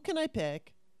thought, well, who can I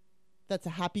pick that's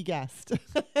a happy guest?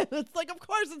 It's like, of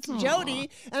course, it's Aww. Jody,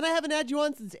 and I haven't had you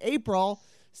on since April.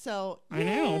 So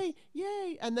yay.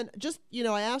 And then just,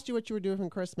 I asked you what you were doing for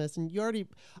Christmas, and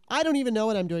I don't even know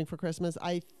what I'm doing for Christmas.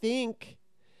 I think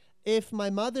if my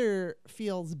mother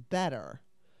feels better,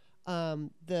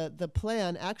 the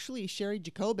plan, actually, Sherry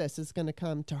Jacobus is going to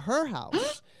come to her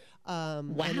house. Wow.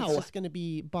 And it's just going to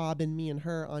be Bob and me and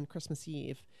her on Christmas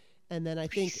Eve. And then I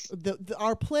think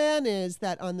our plan is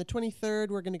that on the 23rd,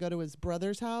 we're going to go to his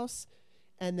brother's house,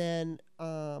 and then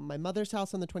my mother's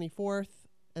house on the 24th,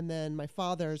 and then my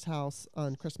father's house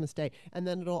on Christmas Day. And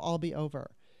then it'll all be over.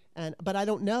 But I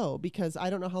don't know, because I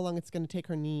don't know how long it's going to take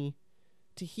her knee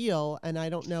to heal. And I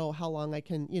don't know how long I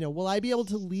can, will I be able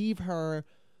to leave her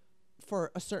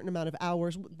for a certain amount of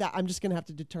hours? That I'm just going to have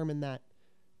to determine that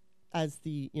as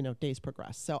the, days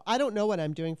progress. So I don't know what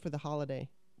I'm doing for the holiday.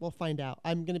 We'll find out.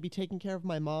 I'm going to be taking care of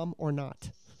my mom or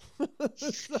not.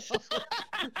 So,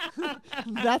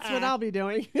 that's what I'll be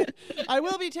doing. I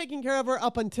will be taking care of her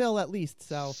up until at least.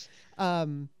 So,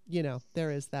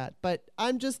 there is that. But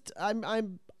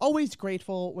I'm always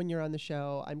grateful when you're on the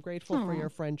show. I'm grateful for your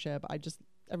friendship.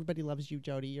 Everybody loves you,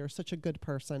 Jody. You're such a good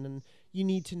person, and you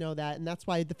need to know that. And that's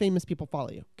why the famous people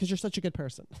follow you, because you're such a good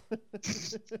person.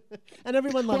 And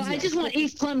everyone loves you. Well, I just want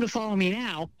Eve Plum to follow me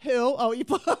now. Who? Oh, Eve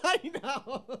Plum. I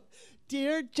know.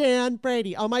 Dear Jan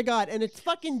Brady. Oh, my God. And it's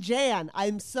fucking Jan.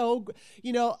 I'm so,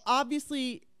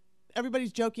 obviously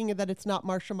everybody's joking that it's not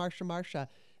Marsha.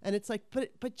 And it's like,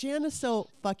 but Jan is so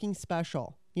fucking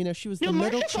special. She was the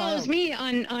middle child. Marsha follows me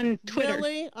on Twitter.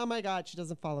 Really? Oh, my God. She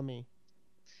doesn't follow me.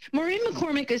 Maureen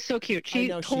McCormick is so cute. She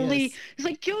totally is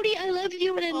like, Jody, I love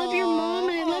you, and I love your mom,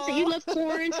 and I love that you love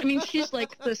Florence. I mean, she's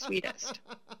like the sweetest.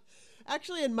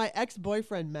 Actually, and my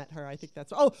ex-boyfriend met her. I think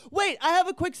that's... Oh, wait, I have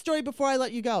a quick story before I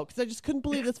let you go, because I just couldn't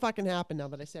believe this fucking happened now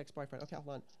that I say ex-boyfriend. Okay, hold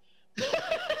on.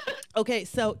 Okay,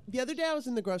 so the other day I was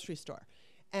in the grocery store,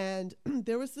 and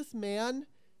there was this man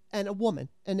and a woman,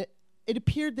 and it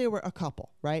appeared they were a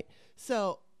couple, right?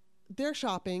 So they're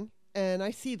shopping, and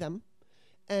I see them,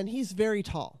 and he's very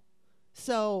tall.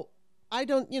 So I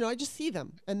don't, I just see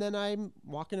them, and then I'm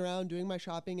walking around doing my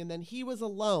shopping, and then he was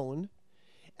alone,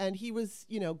 and he was,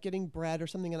 getting bread or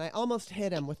something, and I almost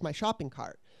hit him with my shopping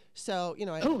cart. So,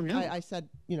 Oh, no. I said,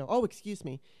 oh, excuse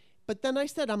me. But then I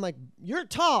said, I'm like, you're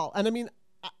tall. And I mean,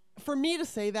 for me to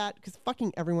say that, because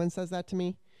fucking everyone says that to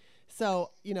me.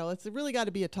 So, it's really got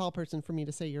to be a tall person for me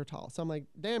to say you're tall. So I'm like,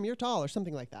 damn, you're tall or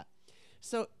something like that.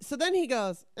 So then he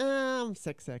goes, I'm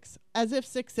 6'6", as if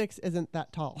 6'6" isn't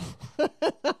that tall.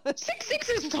 6'6"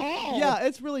 is tall. Yeah,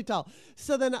 it's really tall.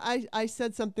 So then I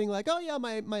said something like, oh yeah,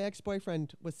 my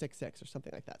ex-boyfriend was 6'6" or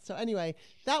something like that. So anyway,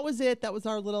 that was it. That was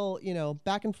our little,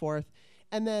 back and forth.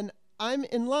 And then I'm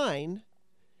in line,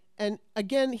 and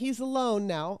again, he's alone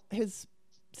now. His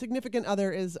significant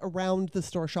other is around the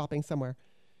store shopping somewhere.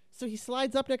 So he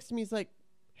slides up next to me. He's like,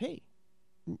 hey,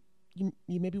 you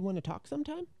maybe want to talk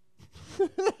sometime?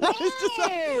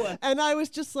 I was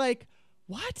just like,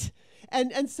 what?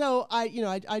 And so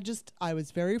I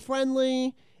was very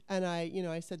friendly, and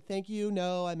I said, thank you.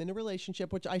 No, I'm in a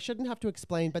relationship, which I shouldn't have to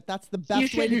explain, but that's the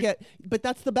best way to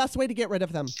get rid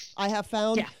of them. I have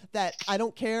found that I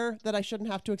don't care that I shouldn't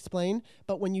have to explain,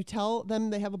 but when you tell them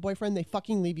they have a boyfriend, they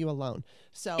fucking leave you alone.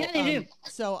 So, they do.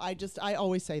 So I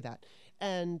always say that.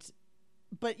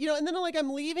 But and then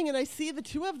I'm leaving and I see the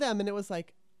two of them, and it was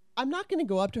like, I'm not going to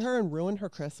go up to her and ruin her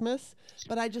Christmas,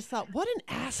 but I just thought, what an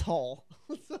asshole.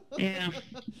 Yeah.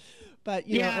 But,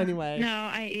 anyway. No,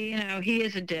 he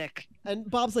is a dick.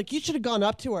 And Bob's like, you should have gone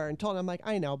up to her and told him. I'm like,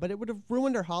 I know, but it would have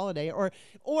ruined her holiday, or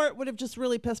it would have just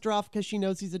really pissed her off because she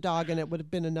knows he's a dog, and it would have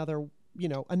been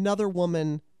another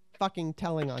woman fucking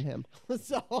telling on him.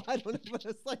 So I don't know, but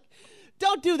it's like,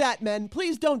 don't do that, men.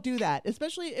 Please don't do that,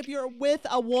 especially if you're with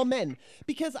a woman.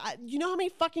 Because you know how many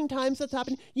fucking times that's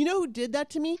happened? You know who did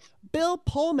that to me? Bill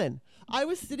Pullman. I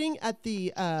was sitting at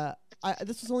the,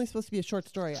 this was only supposed to be a short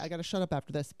story. I got to shut up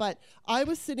after this. But I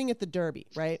was sitting at the Derby,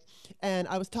 right? And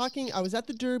I was at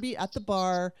the Derby at the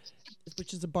bar,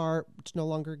 which is a bar which no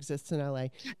longer exists in LA.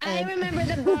 I remember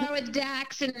the bar with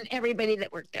Dax and everybody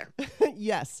that worked there.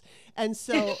 Yes. And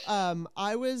so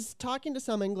I was talking to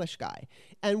some English guy,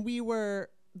 and where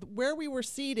we were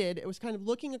seated, it was kind of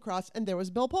looking across, and there was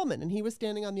Bill Pullman, and he was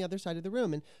standing on the other side of the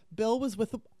room, and Bill was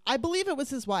with, I believe it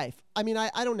was his wife. I mean, I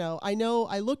don't know. I know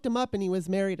I looked him up, and he was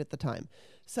married at the time.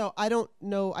 So I don't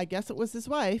know. I guess it was his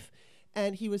wife,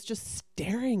 and he was just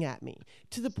staring at me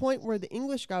to the point where the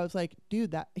English guy was like,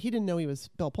 dude, that he didn't know he was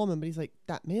Bill Pullman, but he's like,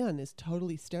 that man is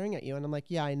totally staring at you. And I'm like,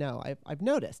 yeah, I know. I've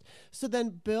noticed. So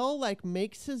then Bill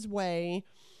makes his way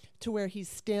to where he's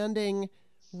standing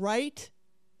right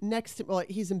next to, well,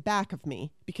 he's in back of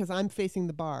me because I'm facing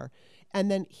the bar.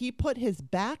 And then he put his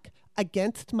back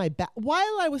against my back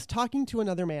while I was talking to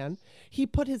another man. He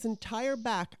put his entire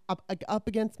back up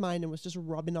against mine and was just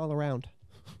rubbing all around.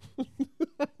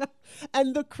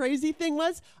 And the crazy thing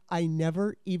was, I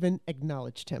never even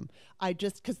acknowledged him. I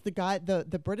just, because the guy,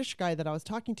 the British guy that I was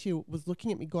talking to was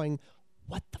looking at me going,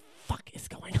 what the fuck is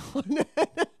going on?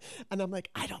 And I'm like,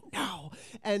 I don't know.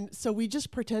 And so we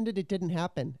just pretended it didn't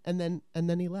happen. And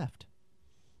then he left.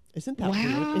 Isn't that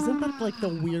weird? Isn't that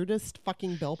the weirdest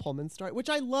fucking Bill Pullman story? Which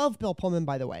I love Bill Pullman,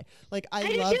 by the way. I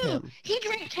love him. He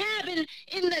drank tab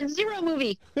in the Zero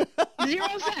movie. Zero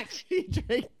Effect. He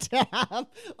drank tab.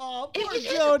 Oh, poor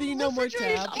Jody. No more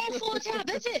tab. It's all full of tab.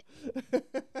 That's it.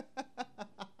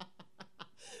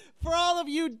 For all of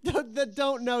you that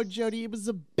don't know, Jody was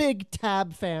a big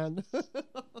Tab fan.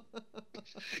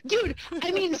 Dude,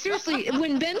 I mean, seriously,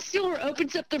 when Ben Stiller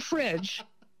opens up the fridge,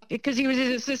 because he was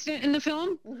his assistant in the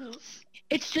film,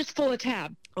 it's just full of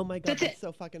Tab. Oh my God, that's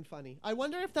so fucking funny. I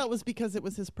wonder if that was because it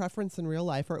was his preference in real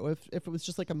life, or if it was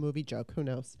just like a movie joke. Who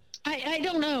knows? I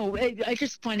don't know. I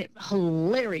just find it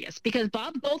hilarious because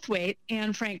Bob Goldthwait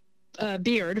and Frank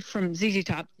Beard from ZZ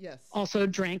Top also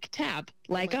drank Tab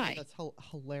like I that's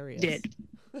hilarious. Did.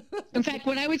 In fact,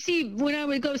 when I would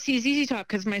go see ZZ Top,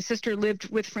 because my sister lived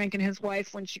with Frank and his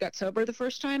wife when she got sober the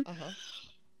first time,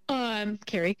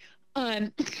 Carrie,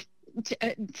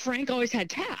 Frank always had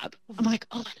Tab. I'm like,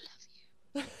 oh,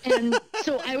 I love you. And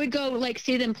so I would go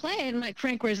see them play, and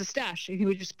Frank, where's the stash? And he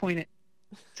would just point it.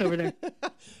 It's over there.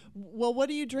 Well, what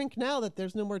do you drink now that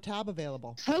there's no more Tab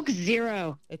available? Coke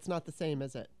Zero. It's not the same,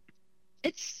 is it?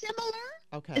 It's similar.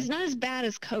 Okay. It's not as bad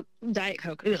as Coke, Diet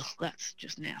Coke. Ugh, that's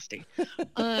just nasty.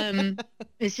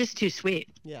 It's just too sweet.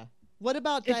 Yeah. What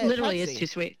about Diet Pepsi? It literally is too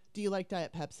sweet. Do you like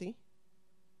Diet Pepsi?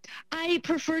 I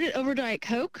preferred it over Diet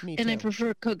Coke. Me too. And I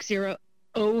prefer Coke Zero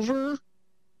over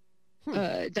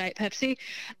Diet Pepsi.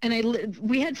 And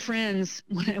we had friends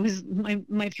when I was,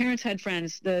 my parents had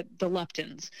friends, the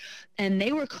Luptons, and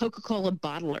they were Coca-Cola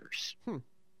bottlers.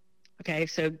 Okay.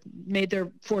 So made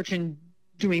their fortune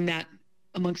doing that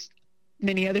amongst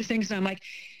many other things. And I'm like,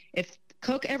 if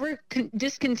Coke ever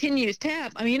discontinues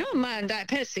tap, I mean, you don't mind Diet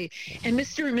Pepsi. And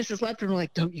Mr. and Mrs. Lupton were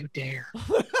like, don't you dare.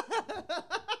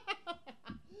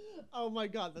 Oh my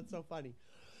God, that's so funny.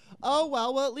 Oh,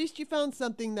 well, at least you found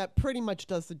something that pretty much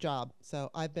does the job. So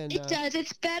I've been... It does.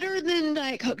 It's better than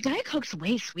Diet Coke. Diet Coke's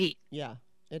way sweet. Yeah,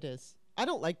 it is. I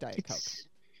don't like Diet Coke.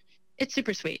 It's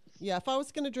super sweet. Yeah, if I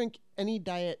was going to drink any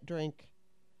diet drink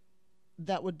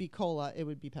that would be cola, it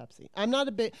would be Pepsi.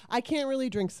 I can't really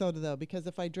drink soda, though, because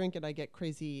if I drink it, I get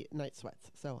crazy night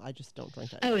sweats. So I just don't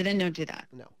drink that. Oh, then don't do that.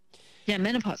 No. Yeah,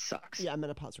 menopause sucks. Yeah,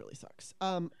 menopause really sucks.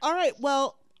 All right,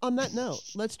 well... On that note,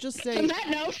 let's just say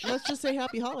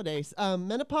happy holidays.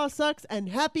 Menopause sucks and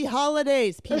happy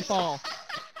holidays, people.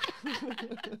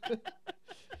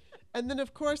 And then,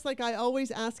 of course, like I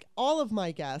always ask all of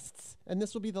my guests, and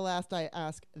this will be the last I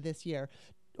ask this year,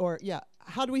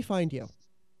 how do we find you?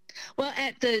 Well,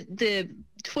 at the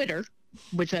Twitter,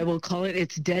 which I will call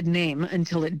its dead name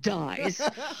until it dies,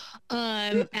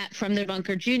 at From the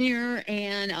Bunker Jr.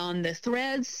 And on the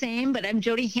Threads, same, but I'm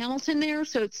Jody Hamilton there,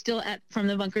 so it's still at From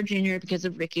the Bunker Jr. because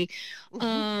of Ricky.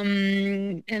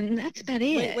 And that's about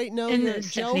it. Wait, no. And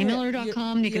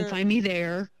StephanieMiller.com, you can find me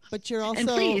there. But you're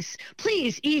also... And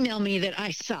please email me that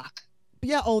I suck.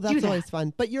 Yeah, that's always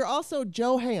fun. But you're also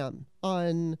Joe Ham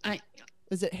on...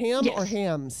 Is it Ham or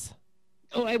Hams?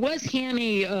 Oh, I was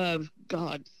Hammy,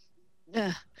 God.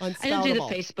 I don't do the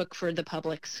Facebook for the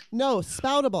publics. No,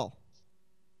 Spoutable.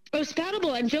 Oh,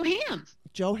 Spoutable. I'm Joe Ham.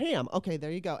 Joe Ham. Okay,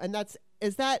 there you go. And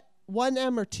is that 1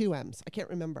 M or 2 M's? I can't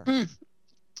remember.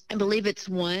 I believe it's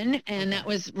 1, and that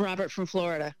was Robert from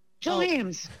Florida. Joe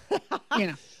Hams.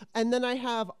 And then I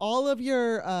have all of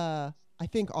your, I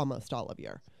think almost all of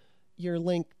you're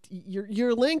linked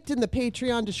in the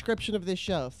Patreon description of this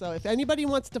show. So if anybody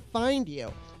wants to find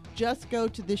you, just go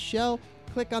to this show,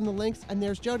 click on the links, and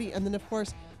there's Jody. And then, of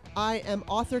course, I am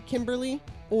author Kimberly,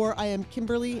 or I am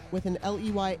Kimberly with an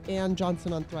Ley and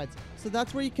Johnson on Threads. So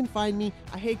that's where you can find me.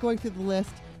 I hate going through the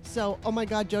list. So, oh my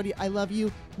God, Jody, I love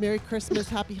you. Merry Christmas,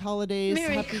 happy holidays.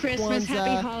 Happy Christmas, Kwanzaa,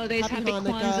 happy holidays, happy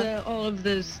Kwanzaa, all of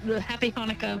this, happy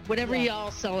Hanukkah, whatever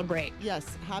y'all celebrate.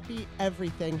 Yes, happy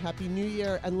everything. Happy New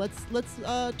Year. And let's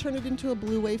turn it into a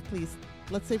blue wave, please.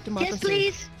 Let's save democracy.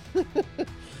 Yes, please.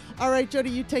 All right, Jody,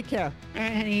 you take care. All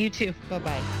right, honey, you too.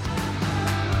 Bye-bye.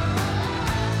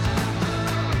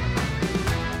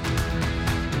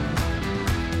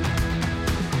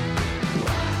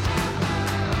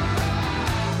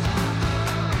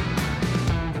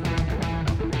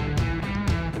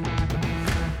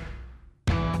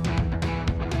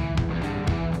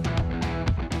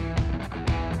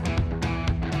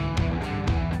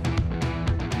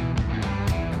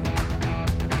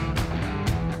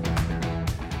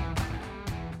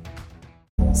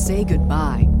 Say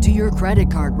goodbye to your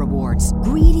credit card rewards.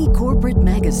 Greedy corporate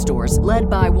mega stores, led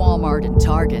by Walmart and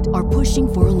Target, are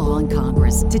pushing for a law in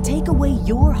Congress to take away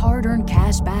your hard-earned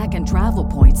cash back and travel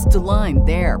points to line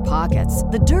their pockets.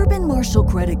 The Durbin-Marshall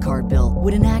credit card bill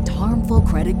would enact harmful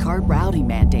credit card routing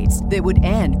mandates that would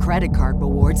end credit card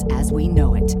rewards as we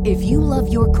know it. If you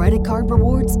love your credit card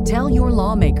rewards, tell your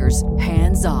lawmakers,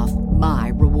 hands off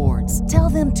my rewards. Tell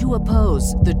them to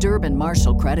oppose the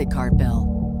Durbin-Marshall credit card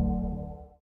bill.